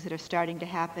of the things that are starting to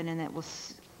happen and that will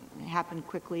happen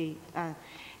quickly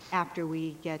after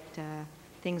we get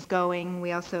things going.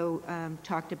 We also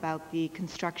talked about the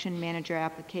construction manager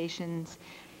applications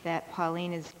that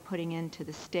Pauline is putting into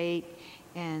the state,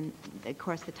 and of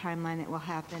course the timeline that will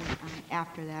happen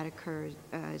after that occurs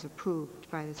is approved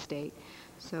by the state.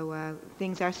 So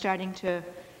things are starting to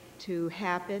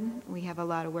happen. We have a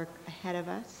lot of work ahead of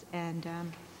us, and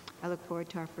I look forward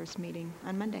to our first meeting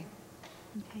on Monday.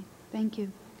 Okay, thank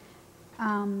you.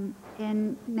 And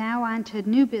now on to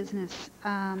new business.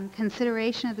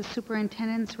 Consideration of the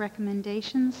superintendent's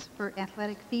recommendations for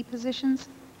athletic fee positions.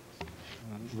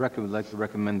 Would like to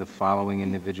recommend the following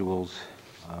individuals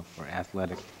for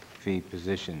athletic fee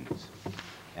positions.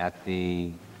 At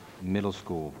the middle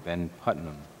school, Ben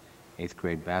Putnam, 8th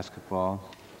grade basketball;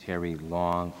 Terry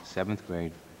Long, 7th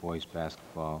grade boys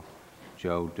basketball;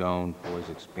 Joe Doan, boys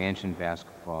expansion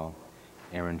basketball;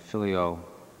 Aaron Filio,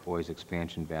 boys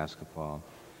expansion basketball;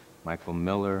 Michael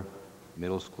Miller,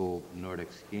 middle school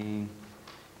Nordic skiing;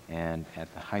 and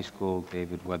at the high school,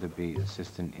 David Weatherby,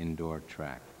 assistant indoor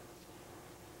track.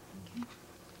 Okay.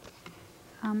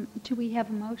 Do we have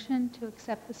a motion to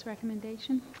accept this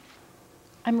recommendation?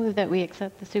 I move that we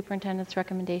accept the superintendent's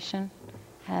recommendation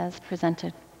as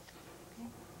presented. Okay.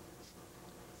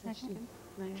 Second?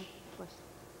 Can I ask a question?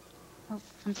 Oh,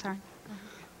 I'm sorry.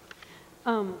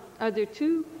 Are there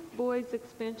two boys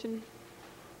expansion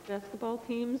basketball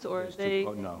teams, or are they?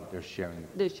 Oh, no, they're sharing.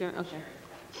 They're sharing, okay.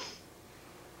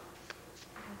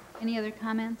 Any other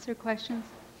comments or questions?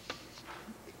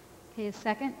 Okay, a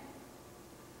second.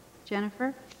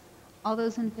 Jennifer? All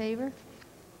those in favor?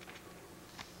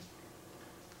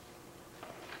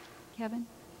 Kevin?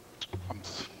 I'm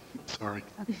sorry.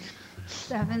 Okay.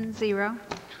 7-0.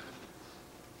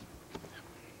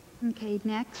 Okay,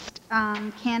 next,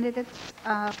 candidates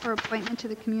for appointment to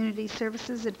the Community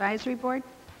Services Advisory Board.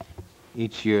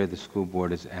 Each year, the school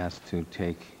board is asked to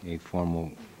take a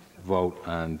formal vote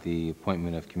on the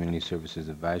appointment of Community Services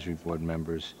Advisory Board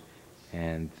members,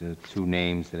 and the two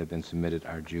names that have been submitted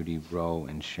are Judy Rowe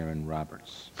and Sharon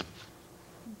Roberts.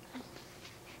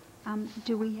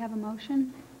 Do we have a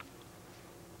motion?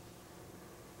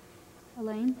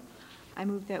 Elaine? I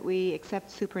move that we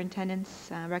accept superintendent's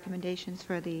recommendations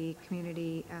for the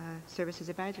Community Services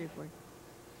Advisory Board.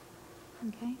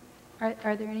 Okay.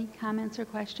 Are there any comments or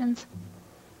questions?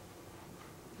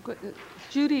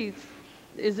 Judy,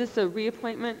 is this a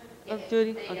reappointment of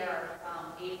Judy? They are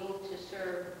able to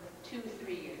serve 2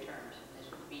 3-year terms.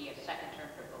 This would be a second term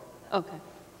for both of them.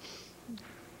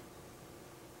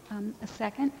 Okay. A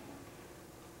second?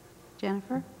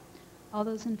 Jennifer? All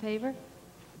those in favor?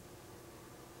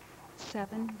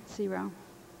 7-0.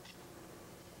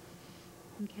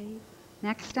 Okay.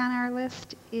 Next on our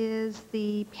list is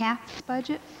the PATHS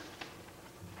budget.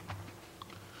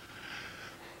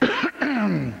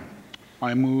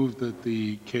 I move that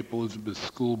the Cape Elizabeth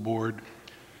School Board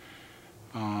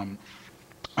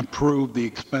approve the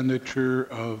expenditure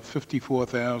of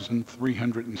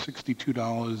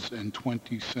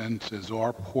 $54,362.20 as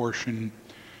our portion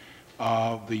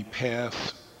of the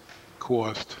pass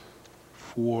cost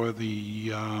for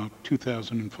the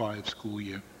 2005 school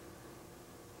year.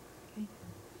 Okay.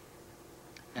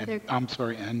 And, I'm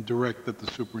sorry, and direct that the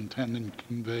superintendent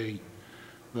convey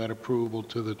that approval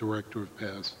to the director of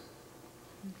PAS.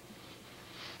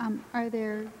 Are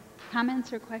there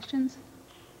comments or questions?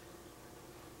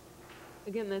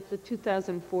 Again, that's the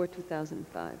 2004,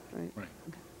 2005, right? Right.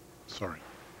 Okay. Sorry.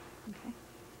 Okay.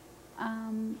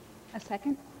 A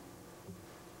second?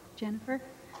 Jennifer?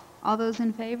 All those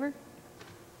in favor?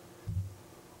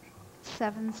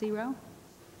 7-0.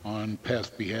 On PAS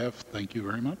behalf, thank you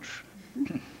very much.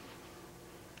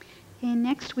 Okay,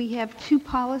 next we have two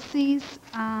policies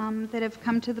that have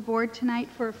come to the board tonight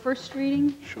for a first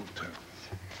reading.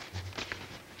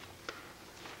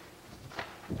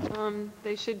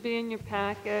 They should be in your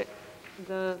packet.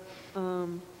 The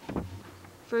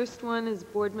first one is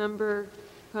board member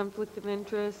conflict of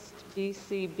interest,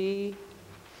 BCB,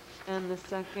 and the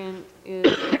second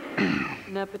is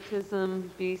nepotism,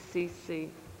 BCC.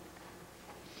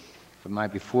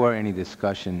 Before any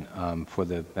discussion, for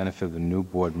the benefit of the new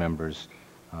board members,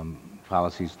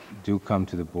 policies do come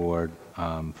to the board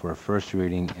for a first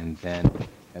reading and then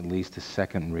at least a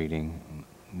second reading.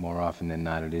 More often than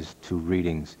not, it is 2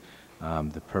 readings.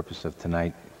 The purpose of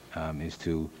tonight is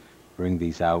to bring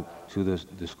these out to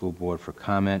the school board for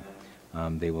comment.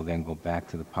 They will then go back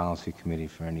to the policy committee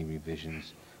for any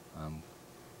revisions.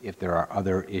 If there are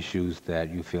other issues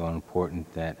that you feel are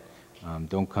important that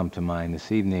don't come to mind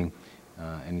this evening,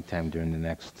 anytime during the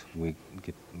next week,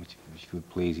 if you would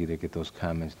please either get those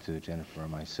comments to Jennifer or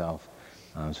myself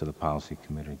so the policy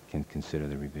committee can consider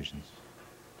the revisions.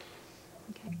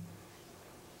 Okay.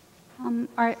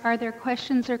 Are there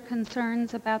questions or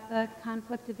concerns about the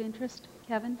conflict of interest?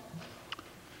 Kevin?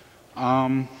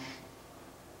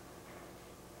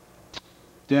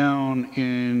 Down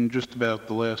in just about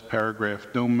the last paragraph,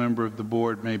 no member of the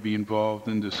board may be involved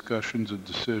in discussions or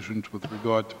decisions with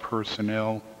regard to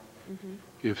personnel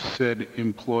if said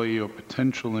employee or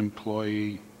potential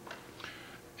employee,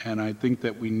 and I think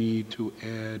that we need to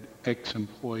add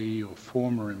ex-employee or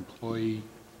former employee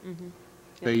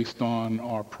based on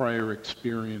our prior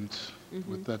experience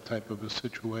with that type of a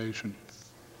situation.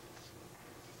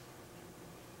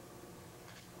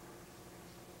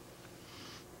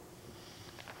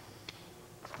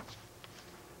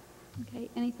 Okay,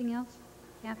 anything else?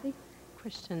 Kathy?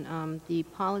 Question, the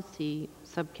policy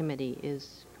subcommittee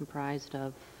is comprised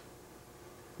of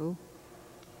who?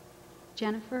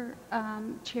 Jennifer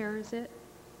chairs it.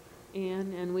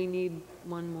 And we need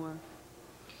one more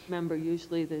member.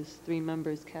 Usually there's 3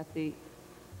 members. Kathy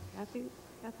was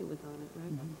on it,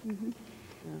 right?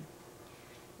 Yeah.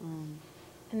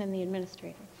 And then the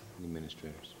administrators. The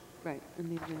administrators. Right,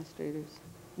 and the administrators.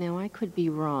 Now, I could be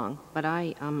wrong, but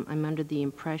I'm under the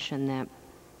impression that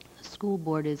the school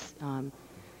board is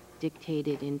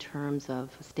dictated in terms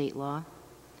of state law.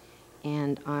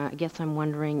 And I guess I'm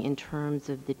wondering in terms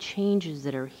of the changes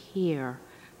that are here,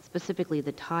 specifically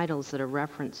the titles that are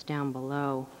referenced down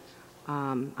below.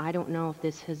 I don't know if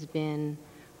this has been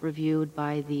reviewed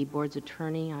by the board's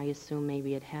attorney. I assume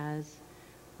maybe it has.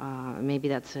 Maybe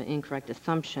that's an incorrect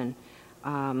assumption.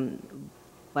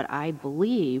 But I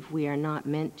believe we are not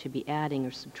meant to be adding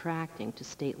or subtracting to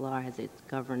state law as it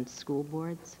governs school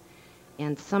boards.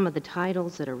 And some of the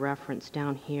titles that are referenced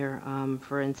down here,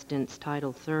 for instance,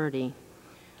 Title 30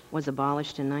 was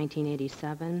abolished in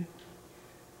 1987.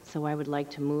 So I would like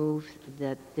to move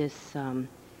that this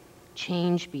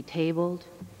change be tabled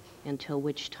until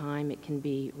which time it can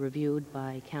be reviewed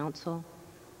by council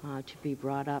to be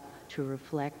brought up to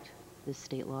reflect the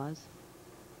state laws.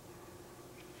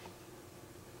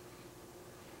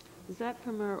 Is that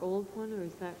from our old one, or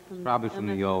is that from Probably from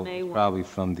the old, MSMA one? probably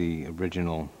from the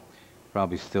original,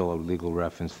 probably still a legal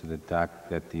reference to the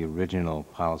that the original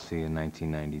policy in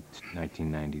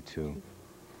 1992.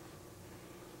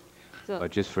 So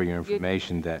But just for your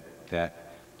information, the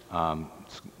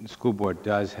school board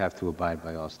does have to abide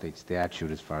by all state statute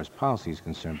as far as policy is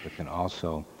concerned, but can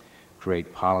also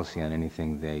create policy on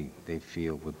anything they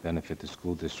feel would benefit the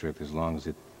school district as long as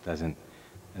it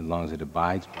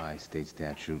abides by state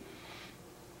statute.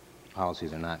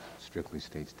 Policies are not strictly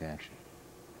state statute.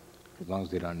 As long as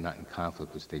they are not in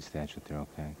conflict with state statute, they're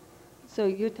okay. So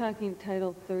you're talking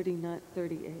Title 30, not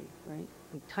 30A, right?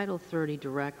 Title 30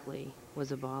 directly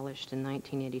was abolished in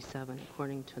 1987,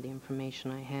 according to the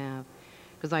information I have.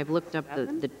 Because I've looked up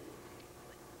the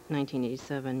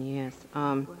 1987, yes.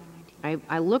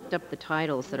 I looked up the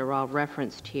titles that are all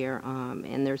referenced here,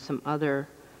 and there's some other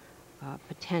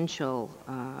potential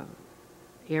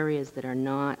areas that are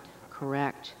not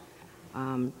correct.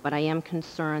 But I am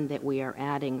concerned that we are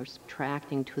adding or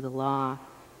subtracting to the law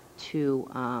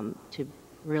to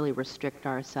really restrict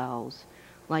ourselves.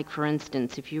 Like, for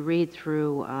instance, if you read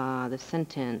through the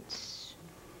sentence,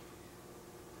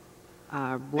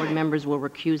 board members will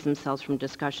recuse themselves from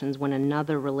discussions when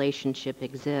another relationship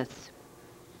exists.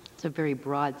 It's a very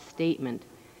broad statement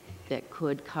that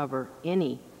could cover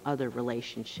any other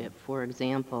relationship. For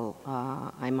example,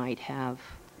 I might have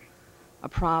a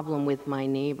problem with my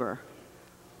neighbor,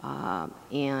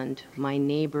 and my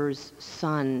neighbor's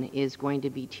son is going to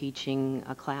be teaching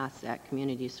a class at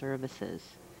community services.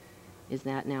 Is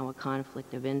that now a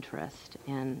conflict of interest?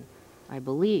 And I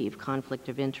believe conflict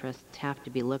of interests have to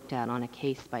be looked at on a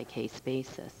case-by-case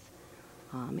basis.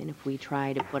 And if we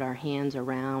try to put our hands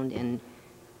around and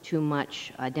too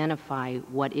much identify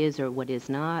what is or what is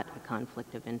not a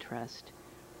conflict of interest,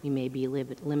 we may be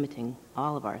limiting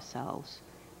all of ourselves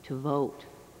to vote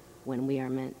when we are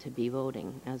meant to be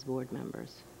voting as board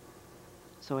members.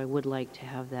 So I would like to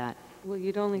have that. Well,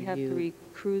 you'd only have to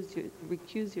reviewed.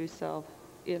 recuse yourself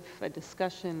if a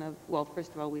discussion of, well,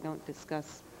 first of all, we don't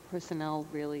discuss personnel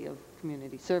really of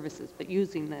community services, but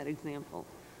using that example,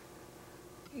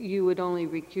 you would only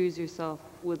recuse yourself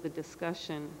with the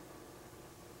discussion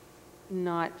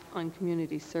not on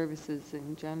community services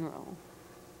in general.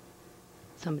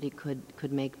 Somebody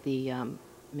could make the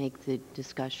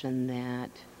discussion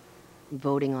that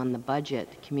voting on the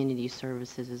budget, community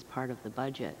services is part of the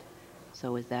budget.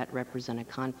 So does that represent a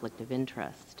conflict of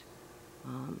interest?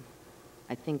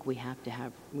 I think we have to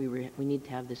have, we need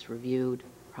to have this reviewed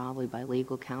probably by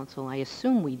legal counsel. I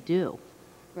assume we do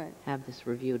have this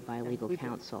reviewed by legal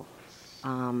counsel.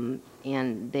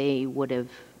 And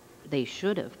they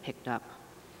should have picked up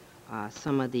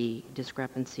some of the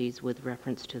discrepancies with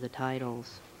reference to the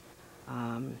titles.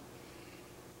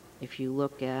 If you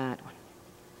look at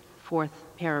fourth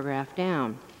paragraph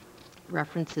down,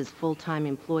 references full-time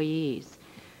employees.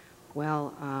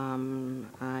 Well,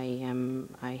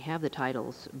 I have the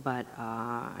titles, but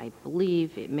I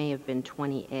believe it may have been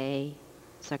 20A,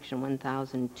 section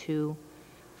 1002.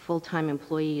 Full-time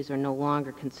employees are no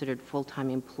longer considered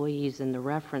full-time employees in the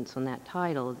reference on that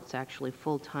title. It's actually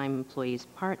full-time employees,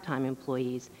 part-time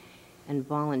employees, and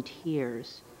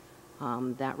volunteers.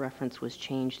 That reference was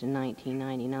changed in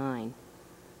 1999.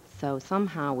 So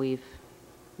somehow we've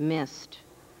missed,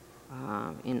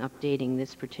 in updating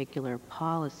this particular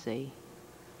policy,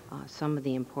 some of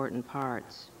the important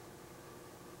parts.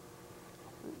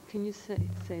 Can you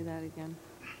say that again?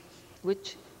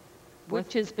 Which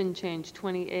has been changed,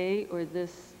 20A or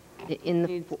this?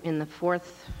 In the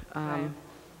fourth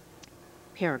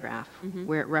paragraph,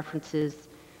 where it references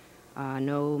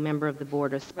no member of the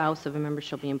board or spouse of a member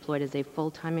shall be employed as a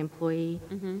full-time employee.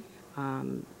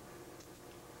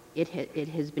 It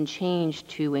has been changed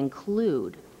to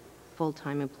include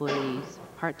full-time employees,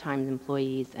 part-time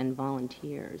employees, and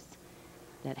volunteers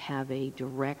that have a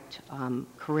direct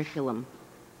curriculum,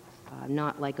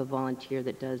 not like a volunteer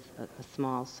that does a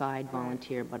small side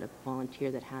volunteer, but a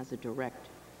volunteer that has a direct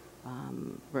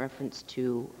reference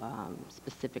to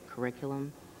specific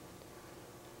curriculum.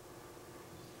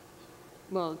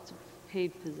 Well, it's a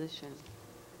paid position.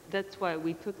 That's why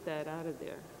we took that out of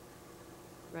there,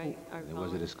 right? There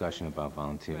was a discussion about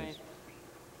volunteers. Right.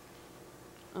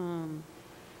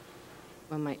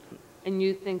 And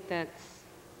you think that's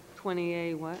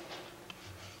 20A what?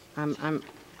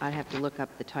 I'd have to look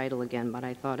up the title again, but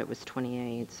I thought it was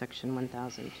 20A, it's section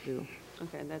 1002.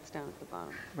 Okay, that's down at the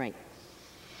bottom. Right.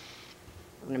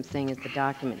 What I'm saying is the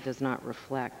document does not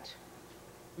reflect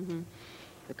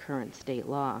the current state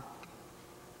law.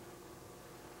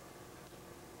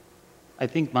 I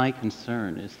think my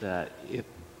concern is that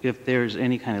if there's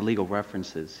any kind of legal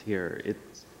references here, it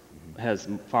has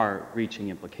far-reaching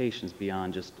implications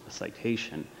beyond just a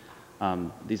citation.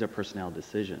 These are personnel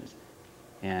decisions.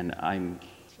 And I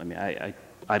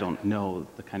don't know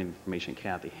the kind of information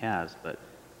Kathy has, but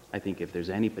I think if there's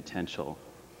any potential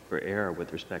for error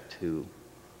with respect to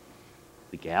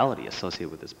legality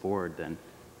associated with this board, then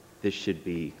this should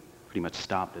be pretty much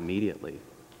stopped immediately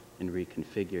and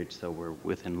reconfigured so we're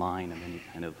within line of any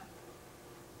kind of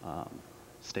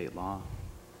state law.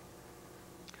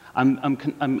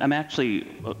 I'm actually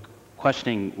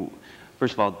questioning,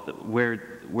 first of all,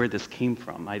 where this came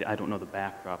from. I don't know the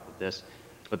backdrop of this,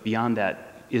 but beyond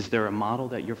that, is there a model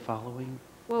that you're following?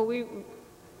 Well,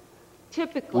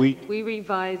 typically we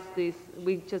revise these.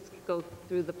 We just go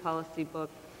through the policy book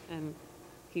and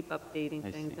keep updating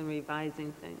things and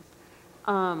revising things.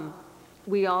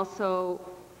 We also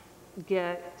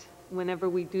get, whenever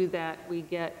we do that, we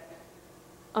get,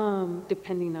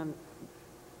 depending on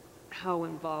how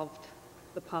involved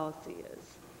the policy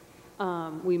is,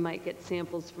 we might get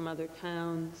samples from other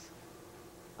towns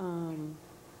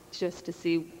just to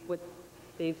see what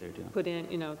they've put in,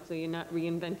 so you're not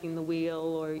reinventing the wheel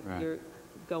or you're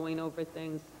going over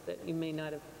things that you may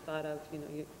not have thought of,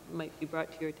 you might be brought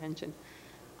to your attention.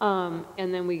 And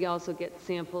then we also get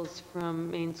samples from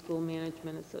Maine School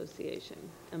Management Association,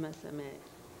 MSMA.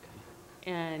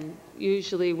 And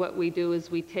usually what we do is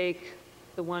we take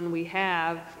the one we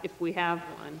have, if we have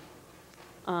one.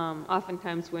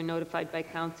 Oftentimes we're notified by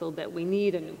council that we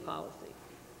need a new policy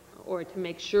or to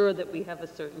make sure that we have a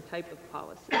certain type of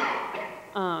policy.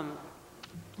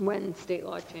 when state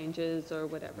law changes or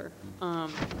whatever.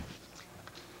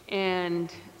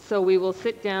 And so we will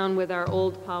sit down with our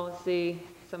old policy,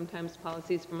 sometimes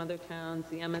policies from other towns,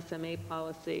 the MSMA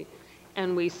policy,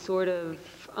 and we sort of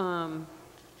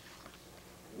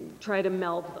try to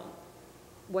meld them.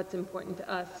 What's important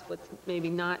to us, what's maybe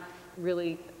not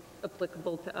really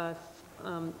applicable to us,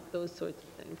 those sorts of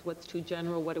things. What's too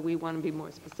general, what do we want to be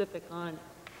more specific on?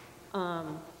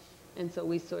 And so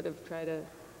we sort of try to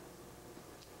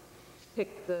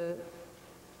pick the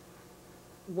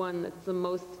one that's the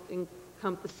most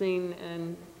encompassing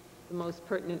and the most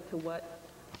pertinent to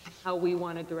how we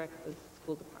want to direct the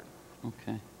school department.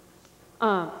 Okay.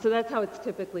 So that's how it's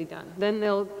typically done.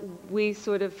 Then we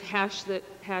sort of hash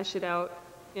it out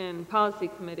in policy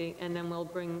committee, and then we'll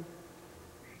bring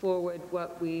forward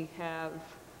what we have.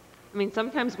 I mean,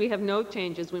 sometimes we have no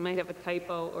changes. We might have a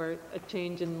typo or a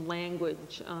change in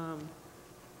language,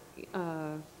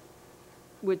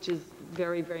 which is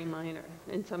very, very minor.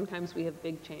 And sometimes we have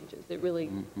big changes. It really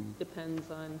depends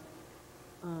on,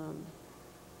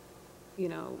 you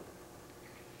know,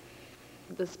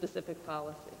 the specific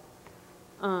policy.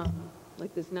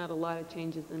 Like there's not a lot of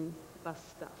changes in bus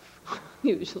stuff,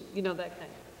 usually, you know, that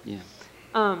kind of thing.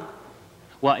 Yeah.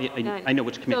 Well, I know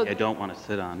which committee I don't want to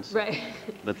sit on. So right.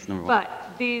 That's number one. But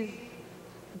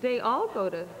they all go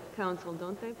to council,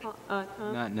 don't they, Tom?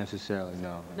 Not necessarily,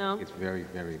 no. No? It's very,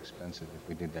 very expensive if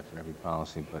we did that for every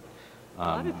policy, but A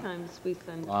lot of times we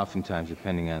send. oftentimes,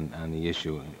 depending on the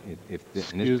issue, in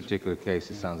this particular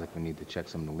case, it sounds like we need to check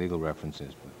some of the legal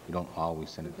references, but we don't always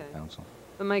send it to council.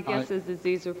 But my guess is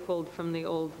these are pulled from the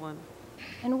old one.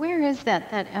 And where is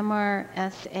that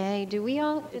MRSA? Do we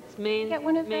all It's get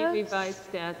one of Maine those? revised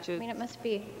statutes. I mean, it must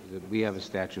be. We have a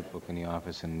statute book in the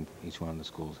office, and each one of the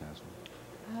schools has one.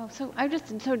 Oh,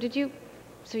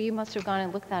 so you must have gone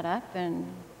and looked that up and.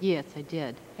 Yes, I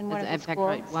did. In one of the In fact,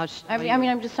 schools? well, I mean,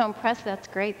 I'm just so impressed. That's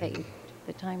great that you took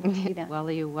the time to see that. While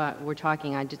you were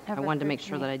talking, I Have wanted to a make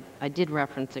sure that I did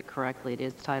reference it correctly. It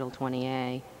is Title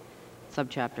 20A,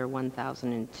 Subchapter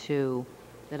 1002,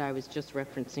 that I was just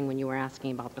referencing when you were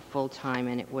asking about the full-time,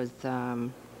 and it was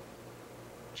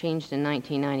changed in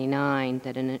 1999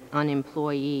 that an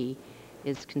unemployee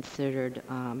is considered,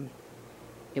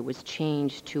 it was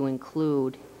changed to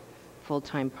include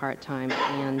full-time, part-time,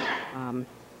 and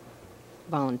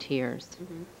volunteers.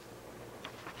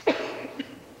 But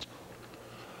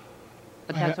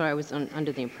that's what I was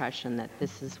under the impression that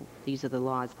these are the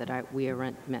laws that we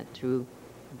are meant to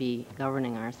be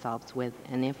governing ourselves with,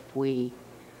 and if we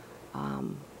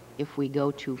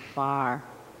go too far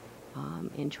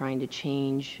in trying to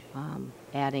change,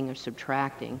 adding or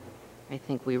subtracting, I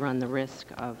think we run the risk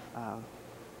of,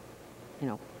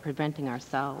 preventing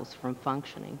ourselves from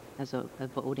functioning as a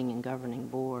voting and governing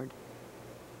board.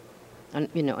 And,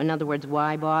 in other words,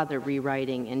 why bother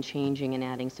rewriting and changing and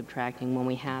adding, subtracting when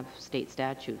we have state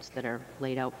statutes that are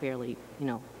laid out fairly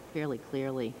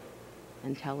clearly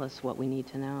and tell us what we need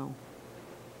to know?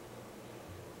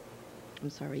 I'm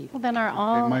sorry. Well, then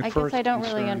I guess I don't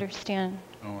really understand.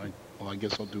 Well, I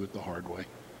guess I'll do it the hard way.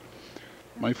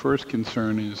 My first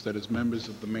concern is that as members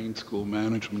of the Maine School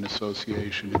Management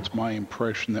Association, it's my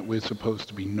impression that we're supposed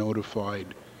to be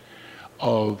notified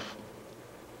of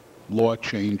law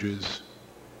changes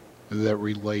that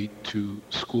relate to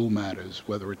school matters,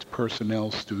 whether it's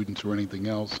personnel, students, or anything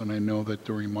else. And I know that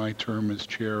during my term as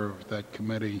chair of that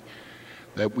committee,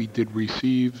 that we did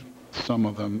receive some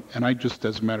of them. And I just,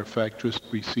 as a matter of fact, just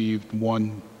received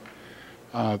one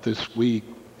this week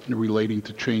relating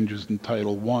to changes in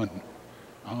Title I,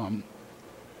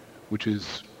 which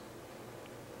is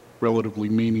relatively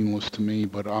meaningless to me,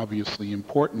 but obviously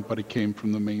important, but it came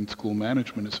from the Maine School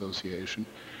Management Association.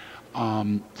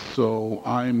 So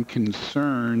I'm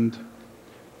concerned,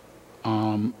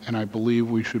 and I believe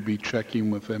we should be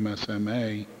checking with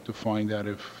MSMA to find out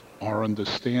if our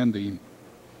understanding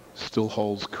still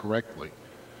holds correctly.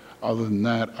 Other than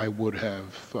that, I would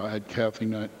have, had Kathy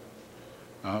not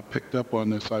picked up on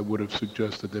this, I would have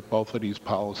suggested that both of these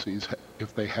policies,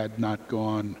 if they had not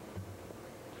gone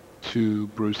to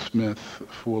Bruce Smith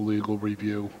for legal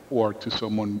review or to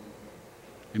someone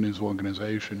in his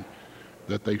organization,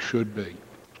 that they should be.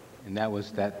 And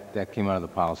that came out of the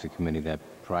policy committee, that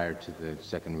prior to the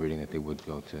second reading that they would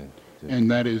go to.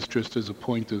 And that is just as a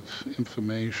point of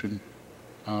information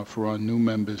for our new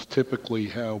members. Typically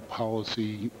how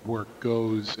policy work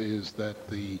goes is that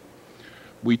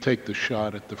we take the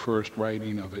shot at the first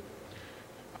writing of it,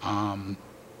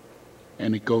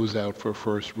 and it goes out for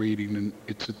first reading, and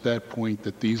it's at that point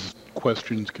that these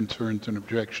questions, concerns, and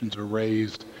objections are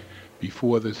raised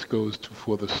before this goes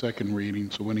for the second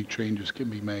reading, so any changes can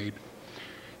be made.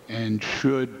 And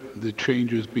should the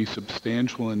changes be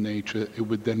substantial in nature, it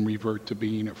would then revert to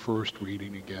being a first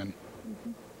reading again.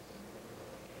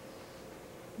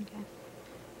 Okay.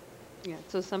 Yeah,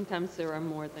 so sometimes there are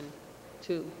more than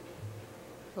 2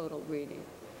 total readings.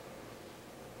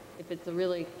 If it's a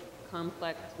really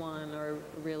complex one or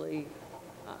really,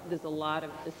 there's a lot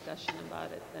of discussion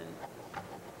about it, then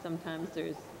sometimes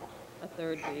there's a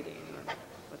 3rd reading or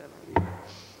whatever.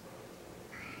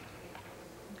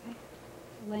 Okay.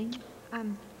 Elaine?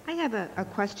 I have a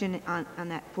question on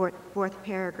that fourth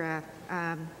paragraph.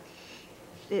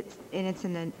 It's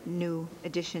in the new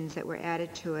additions that were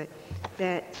added to it,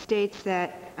 that states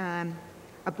that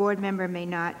a board member may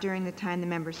not, during the time the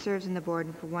member serves on the board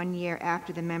and for 1 year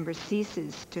after the member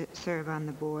ceases to serve on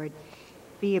the board,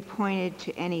 be appointed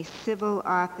to any civil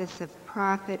office of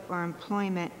profit or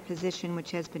employment position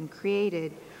which has been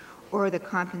created or the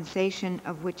compensation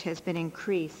of which has been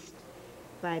increased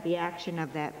by the action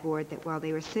of that board that while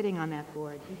they were sitting on that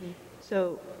board.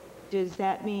 So does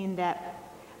that mean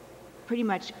that pretty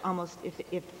much almost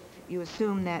if you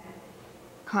assume that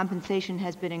compensation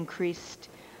has been increased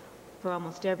for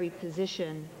almost every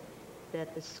position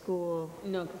that the school...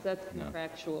 No, because that's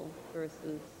contractual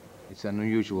versus... It's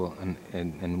unusual,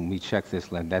 and we checked this,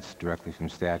 that's directly from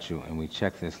statute, and we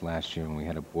checked this last year when we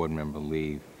had a board member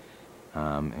leave,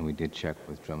 and we did check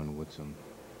with Drummond Woodson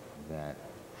that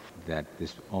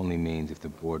this only means if the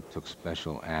board took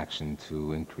special action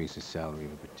to increase the salary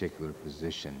of a particular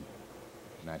position,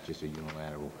 not just a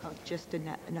unilateral. Just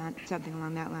not something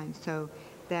along that line, so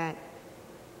that...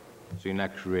 So you're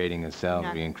not creating a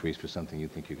salary increase for something you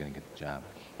think you're going to get the job.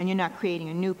 And you're not creating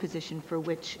a new position for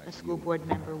which a school board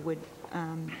member would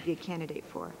be a candidate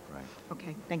for? Right.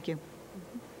 Okay, thank you.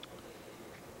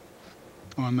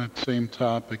 On that same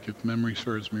topic, if memory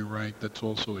serves me right, that's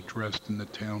also addressed in the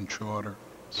town charter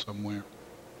somewhere.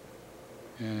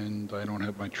 And I don't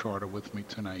have my charter with me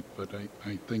tonight, but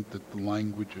I think that the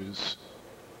language is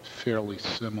fairly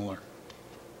similar.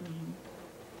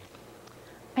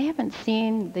 I haven't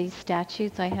seen these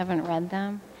statutes, I haven't read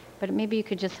them, but maybe you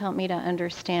could just help me to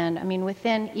understand. I mean,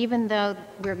 even though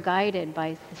we're guided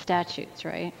by the statutes,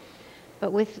 right?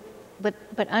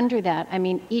 But under that, I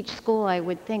mean, each school I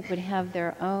would think would have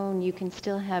their own, you can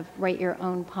still write your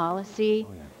own policy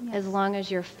as long as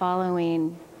you're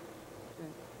following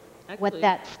what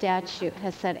that statute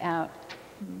has set out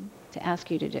to ask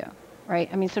you to do, right?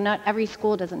 I mean, so not every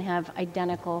school doesn't have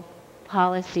identical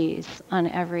policies on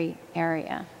every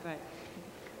area. Right.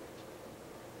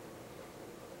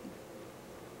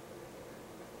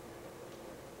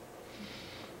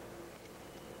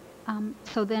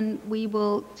 So then we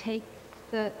will take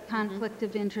the conflict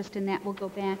of interest, and that will go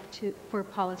back for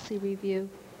policy review.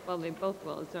 Well, they both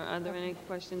will. Are there any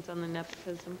questions on the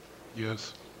nepotism?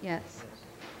 Yes. Yes.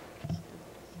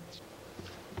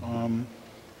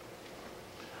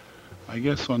 I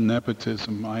guess on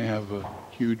nepotism, I have a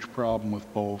huge problem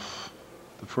with both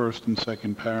the first and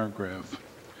second paragraph.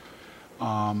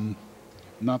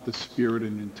 Not the spirit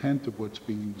and intent of what's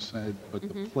being said, but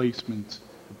the placement,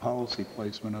 the policy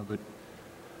placement of it.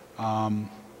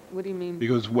 What do you mean?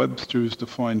 Because Webster's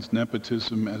defines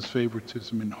nepotism as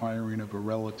favoritism in hiring of a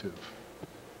relative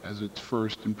as its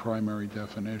first and primary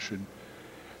definition.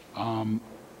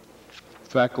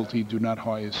 Faculty do not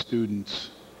hire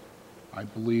students. I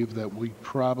believe that we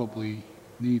probably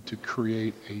need to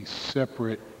create a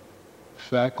separate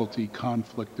faculty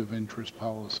conflict of interest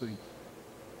policy.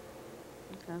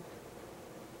 Okay.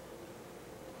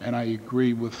 And I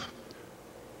agree with,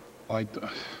 I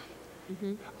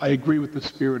agree with the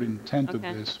spirit and intent of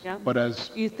this, but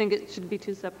as... You think it should be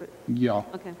 2 separate? Yeah.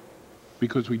 Okay.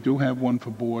 Because we do have one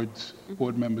for boards,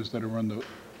 board members that are on the,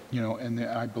 and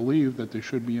I believe that there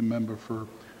should be a member for,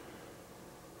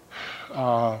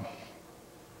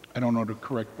 I don't know the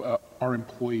correct, our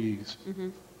employees.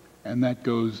 And that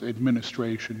goes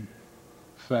administration,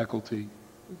 faculty,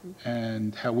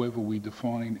 and however we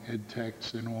define ed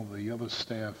techs and all the other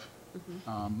staff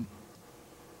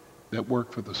that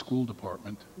work for the school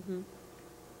department.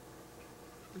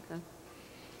 Okay.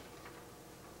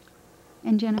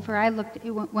 And Jennifer,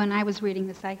 when I was reading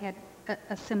this, I had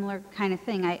a similar kind of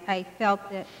thing. I felt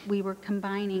that we were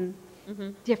combining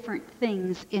different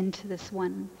things into this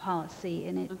one policy,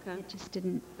 and it just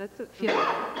didn't feel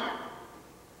right.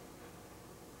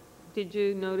 Did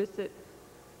you notice it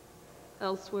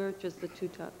elsewhere, just the 2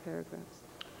 top paragraphs?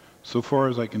 So far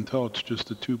as I can tell, it's just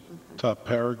the 2 top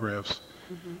paragraphs.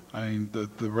 I mean,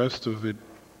 the rest of it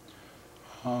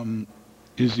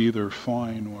is either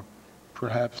fine or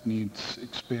perhaps needs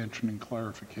expansion and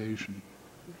clarification.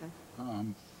 Okay.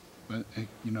 But,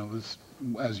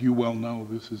 as you well know,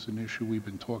 this is an issue we've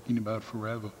been talking about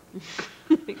forever.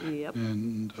 Yep.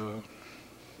 And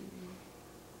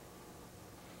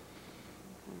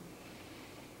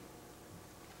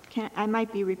I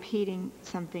might be repeating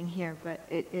something here, but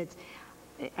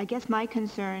I guess my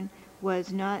concern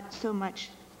was not so much,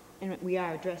 and we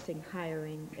are addressing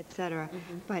hiring, et cetera,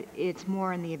 but it's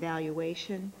more in the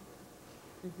evaluation.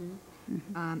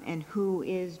 And who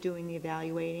is doing the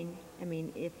evaluating. I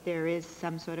mean, if there is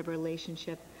some sort of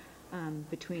relationship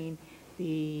between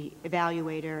the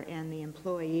evaluator and the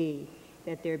employee,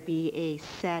 that there be a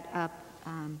set up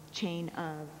chain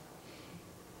of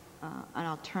an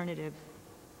alternative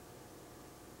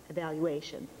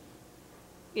evaluation.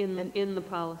 In the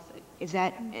policy. Is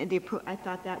that, I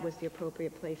thought that was the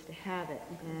appropriate place to have it,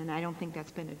 and I don't think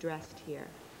that's been addressed here.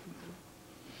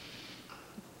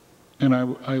 And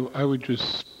I would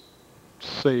just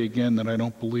say again that I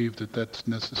don't believe that that's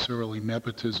necessarily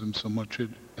nepotism so much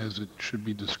as it should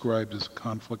be described as a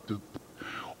conflict of,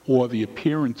 or the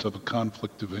appearance of a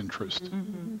conflict of interest.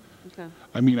 Okay.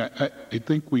 I mean, I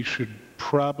think we should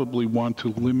probably want to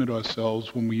limit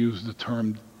ourselves when we use the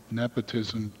term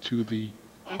nepotism to the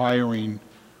hiring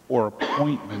or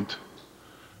appointment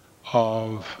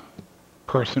of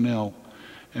personnel.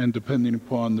 And depending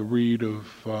upon the read of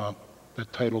the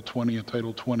Title 20 or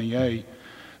Title 20A,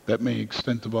 that may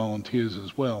extend to volunteers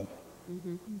as well.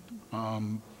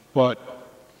 But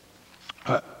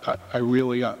I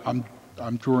really, I'm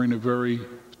drawing a very,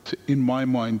 in my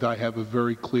mind, I have a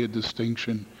very clear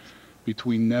distinction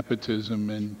between nepotism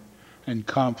and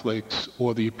conflicts,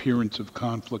 or the appearance of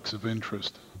conflicts of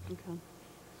interest. Okay.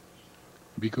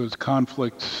 Because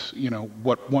conflicts, you know,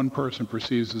 what one person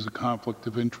perceives as a conflict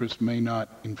of interest may not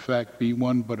in fact be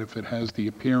one, but if it has the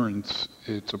appearance,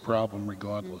 it's a problem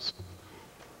regardless.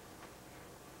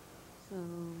 So,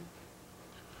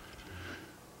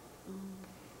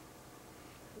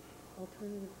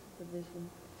 alternative supervision,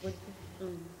 what's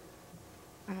the,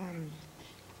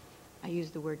 I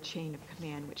use the word chain of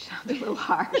command, which sounds a little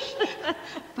harsh,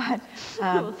 but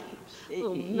an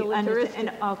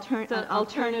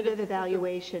alternative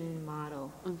evaluation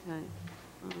model. Okay.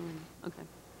 Okay.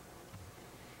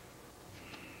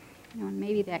 You know, and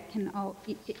maybe that can,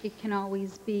 it can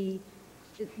always be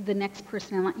the next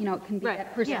person, you know, it can be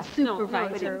that person's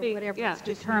supervisor, or whatever it's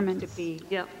determined to be.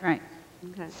 Yep. Right.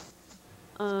 Okay.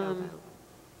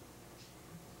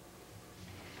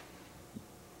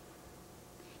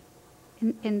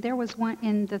 And there was one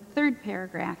in the third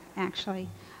paragraph, actually,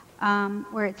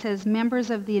 where it says,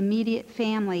 members of the immediate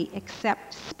family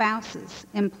except spouses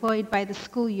employed by the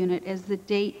school unit as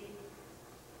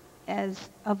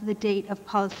of the date of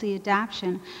policy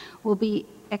adoption will be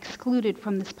excluded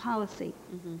from this policy.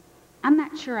 I'm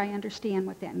not sure I understand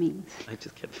what that means. I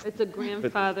just kept... It's a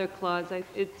grandfather clause.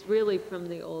 It's really from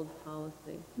the old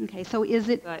policy. Okay, so is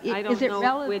it But relevant? I don't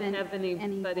know if we'd have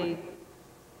anybody...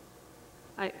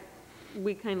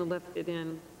 We kind of left it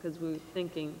in because we were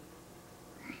thinking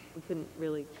we couldn't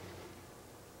really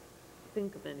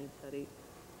think of anybody,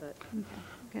 but...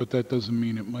 But that doesn't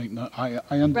mean it might not. I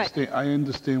understand. I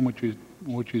understand what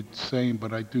you're saying,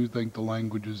 but I do think the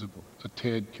language is a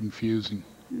tad confusing.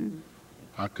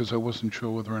 Because I wasn't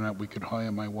sure whether or not we could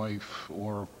hire my wife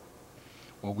or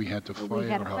we had to fire her. We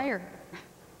had to fire her.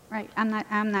 Right.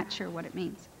 I'm not sure what it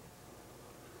means.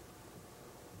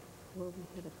 Or we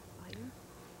had a fire?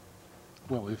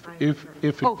 Well, if in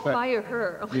fact, fire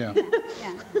her. Yeah.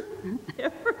 Yeah.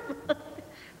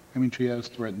 I mean, she has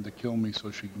threatened to kill me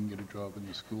so she can get a job in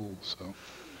the school, so.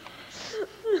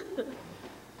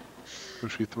 So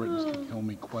she threatens to kill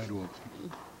me quite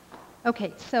often.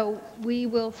 Okay, so we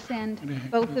will send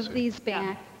both of these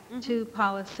back to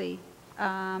policy,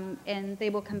 and they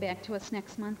will come back to us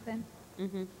next month then?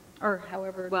 Or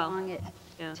however long it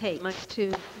takes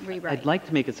to rewrite. I'd like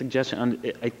to make a suggestion.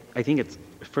 I think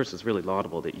first it's really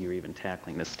laudable that you're even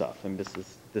tackling this stuff, and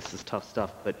this is tough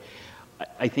stuff, but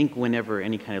I think whenever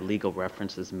any kind of legal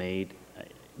reference is made,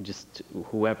 just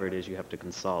whoever it is you have to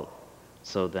consult.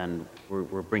 So then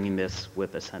we're bringing this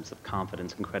with a sense of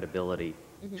confidence and credibility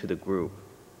to the group.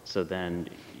 So then,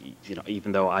 you know,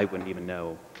 even though I wouldn't even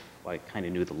know, I kind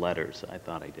of knew the letters, I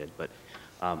thought I did, but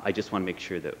I just want to make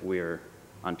sure that we're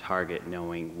on target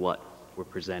knowing what we're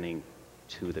presenting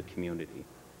to the community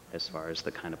as far as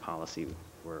the kind of policy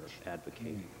we're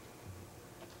advocating.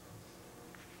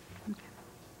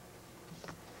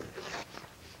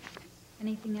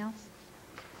 Anything else?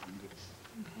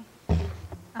 Okay.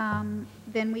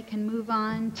 Then we can move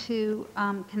on to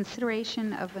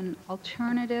consideration of an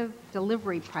alternative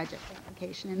delivery project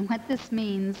application. And what this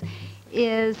means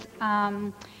is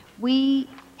we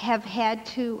have had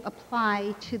to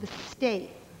apply to the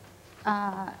state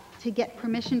to get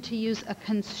permission to use a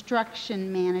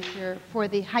construction manager for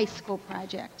the high school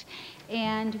project.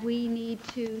 And we need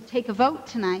to take a vote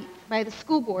tonight by the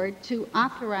school board to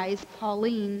authorize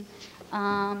Pauline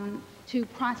to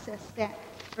process that,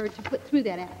 or to put through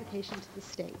that application to the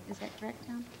state. Is that correct,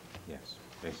 Tom? Yes,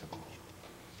 basically.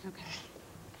 Okay.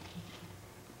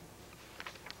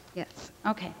 Yes,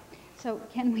 okay. So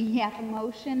can we have a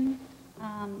motion?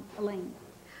 Elaine?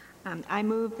 I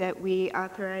move that we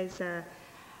authorize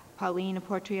Pauline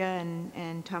Aportria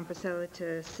and Tom Priscilla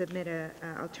to submit a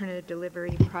alternative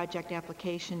delivery project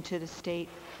application to the state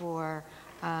for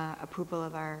approval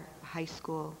of our high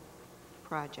school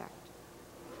project.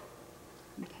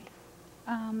 Okay.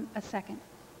 A second.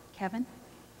 Kevin?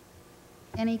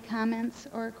 Any comments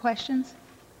or questions?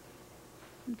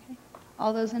 Okay.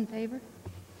 All those in favor?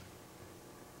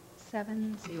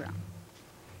 7-0.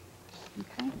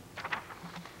 Okay.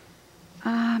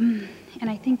 And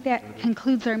I think that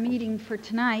concludes our meeting for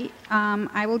tonight.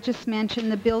 I will just mention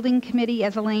the building committee,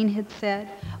 as Elaine had said,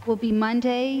 will be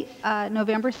Monday,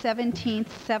 November 17th,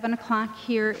 7 o'clock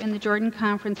here in the Jordan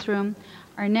Conference Room.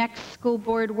 Our next school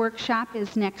board workshop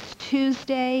is next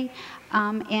Tuesday,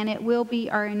 and it will be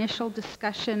our initial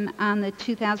discussion on the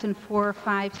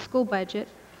 2004-05 school budget.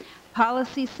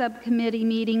 Policy subcommittee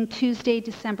meeting Tuesday,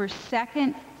 December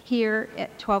 2nd, here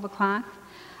at 12 o'clock.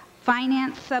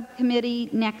 Finance subcommittee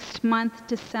next month,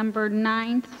 December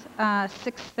 9th,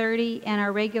 6:30, and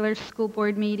our regular school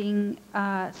board meeting,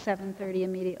 7:30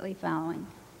 immediately following.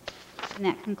 And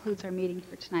that concludes our meeting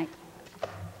for tonight.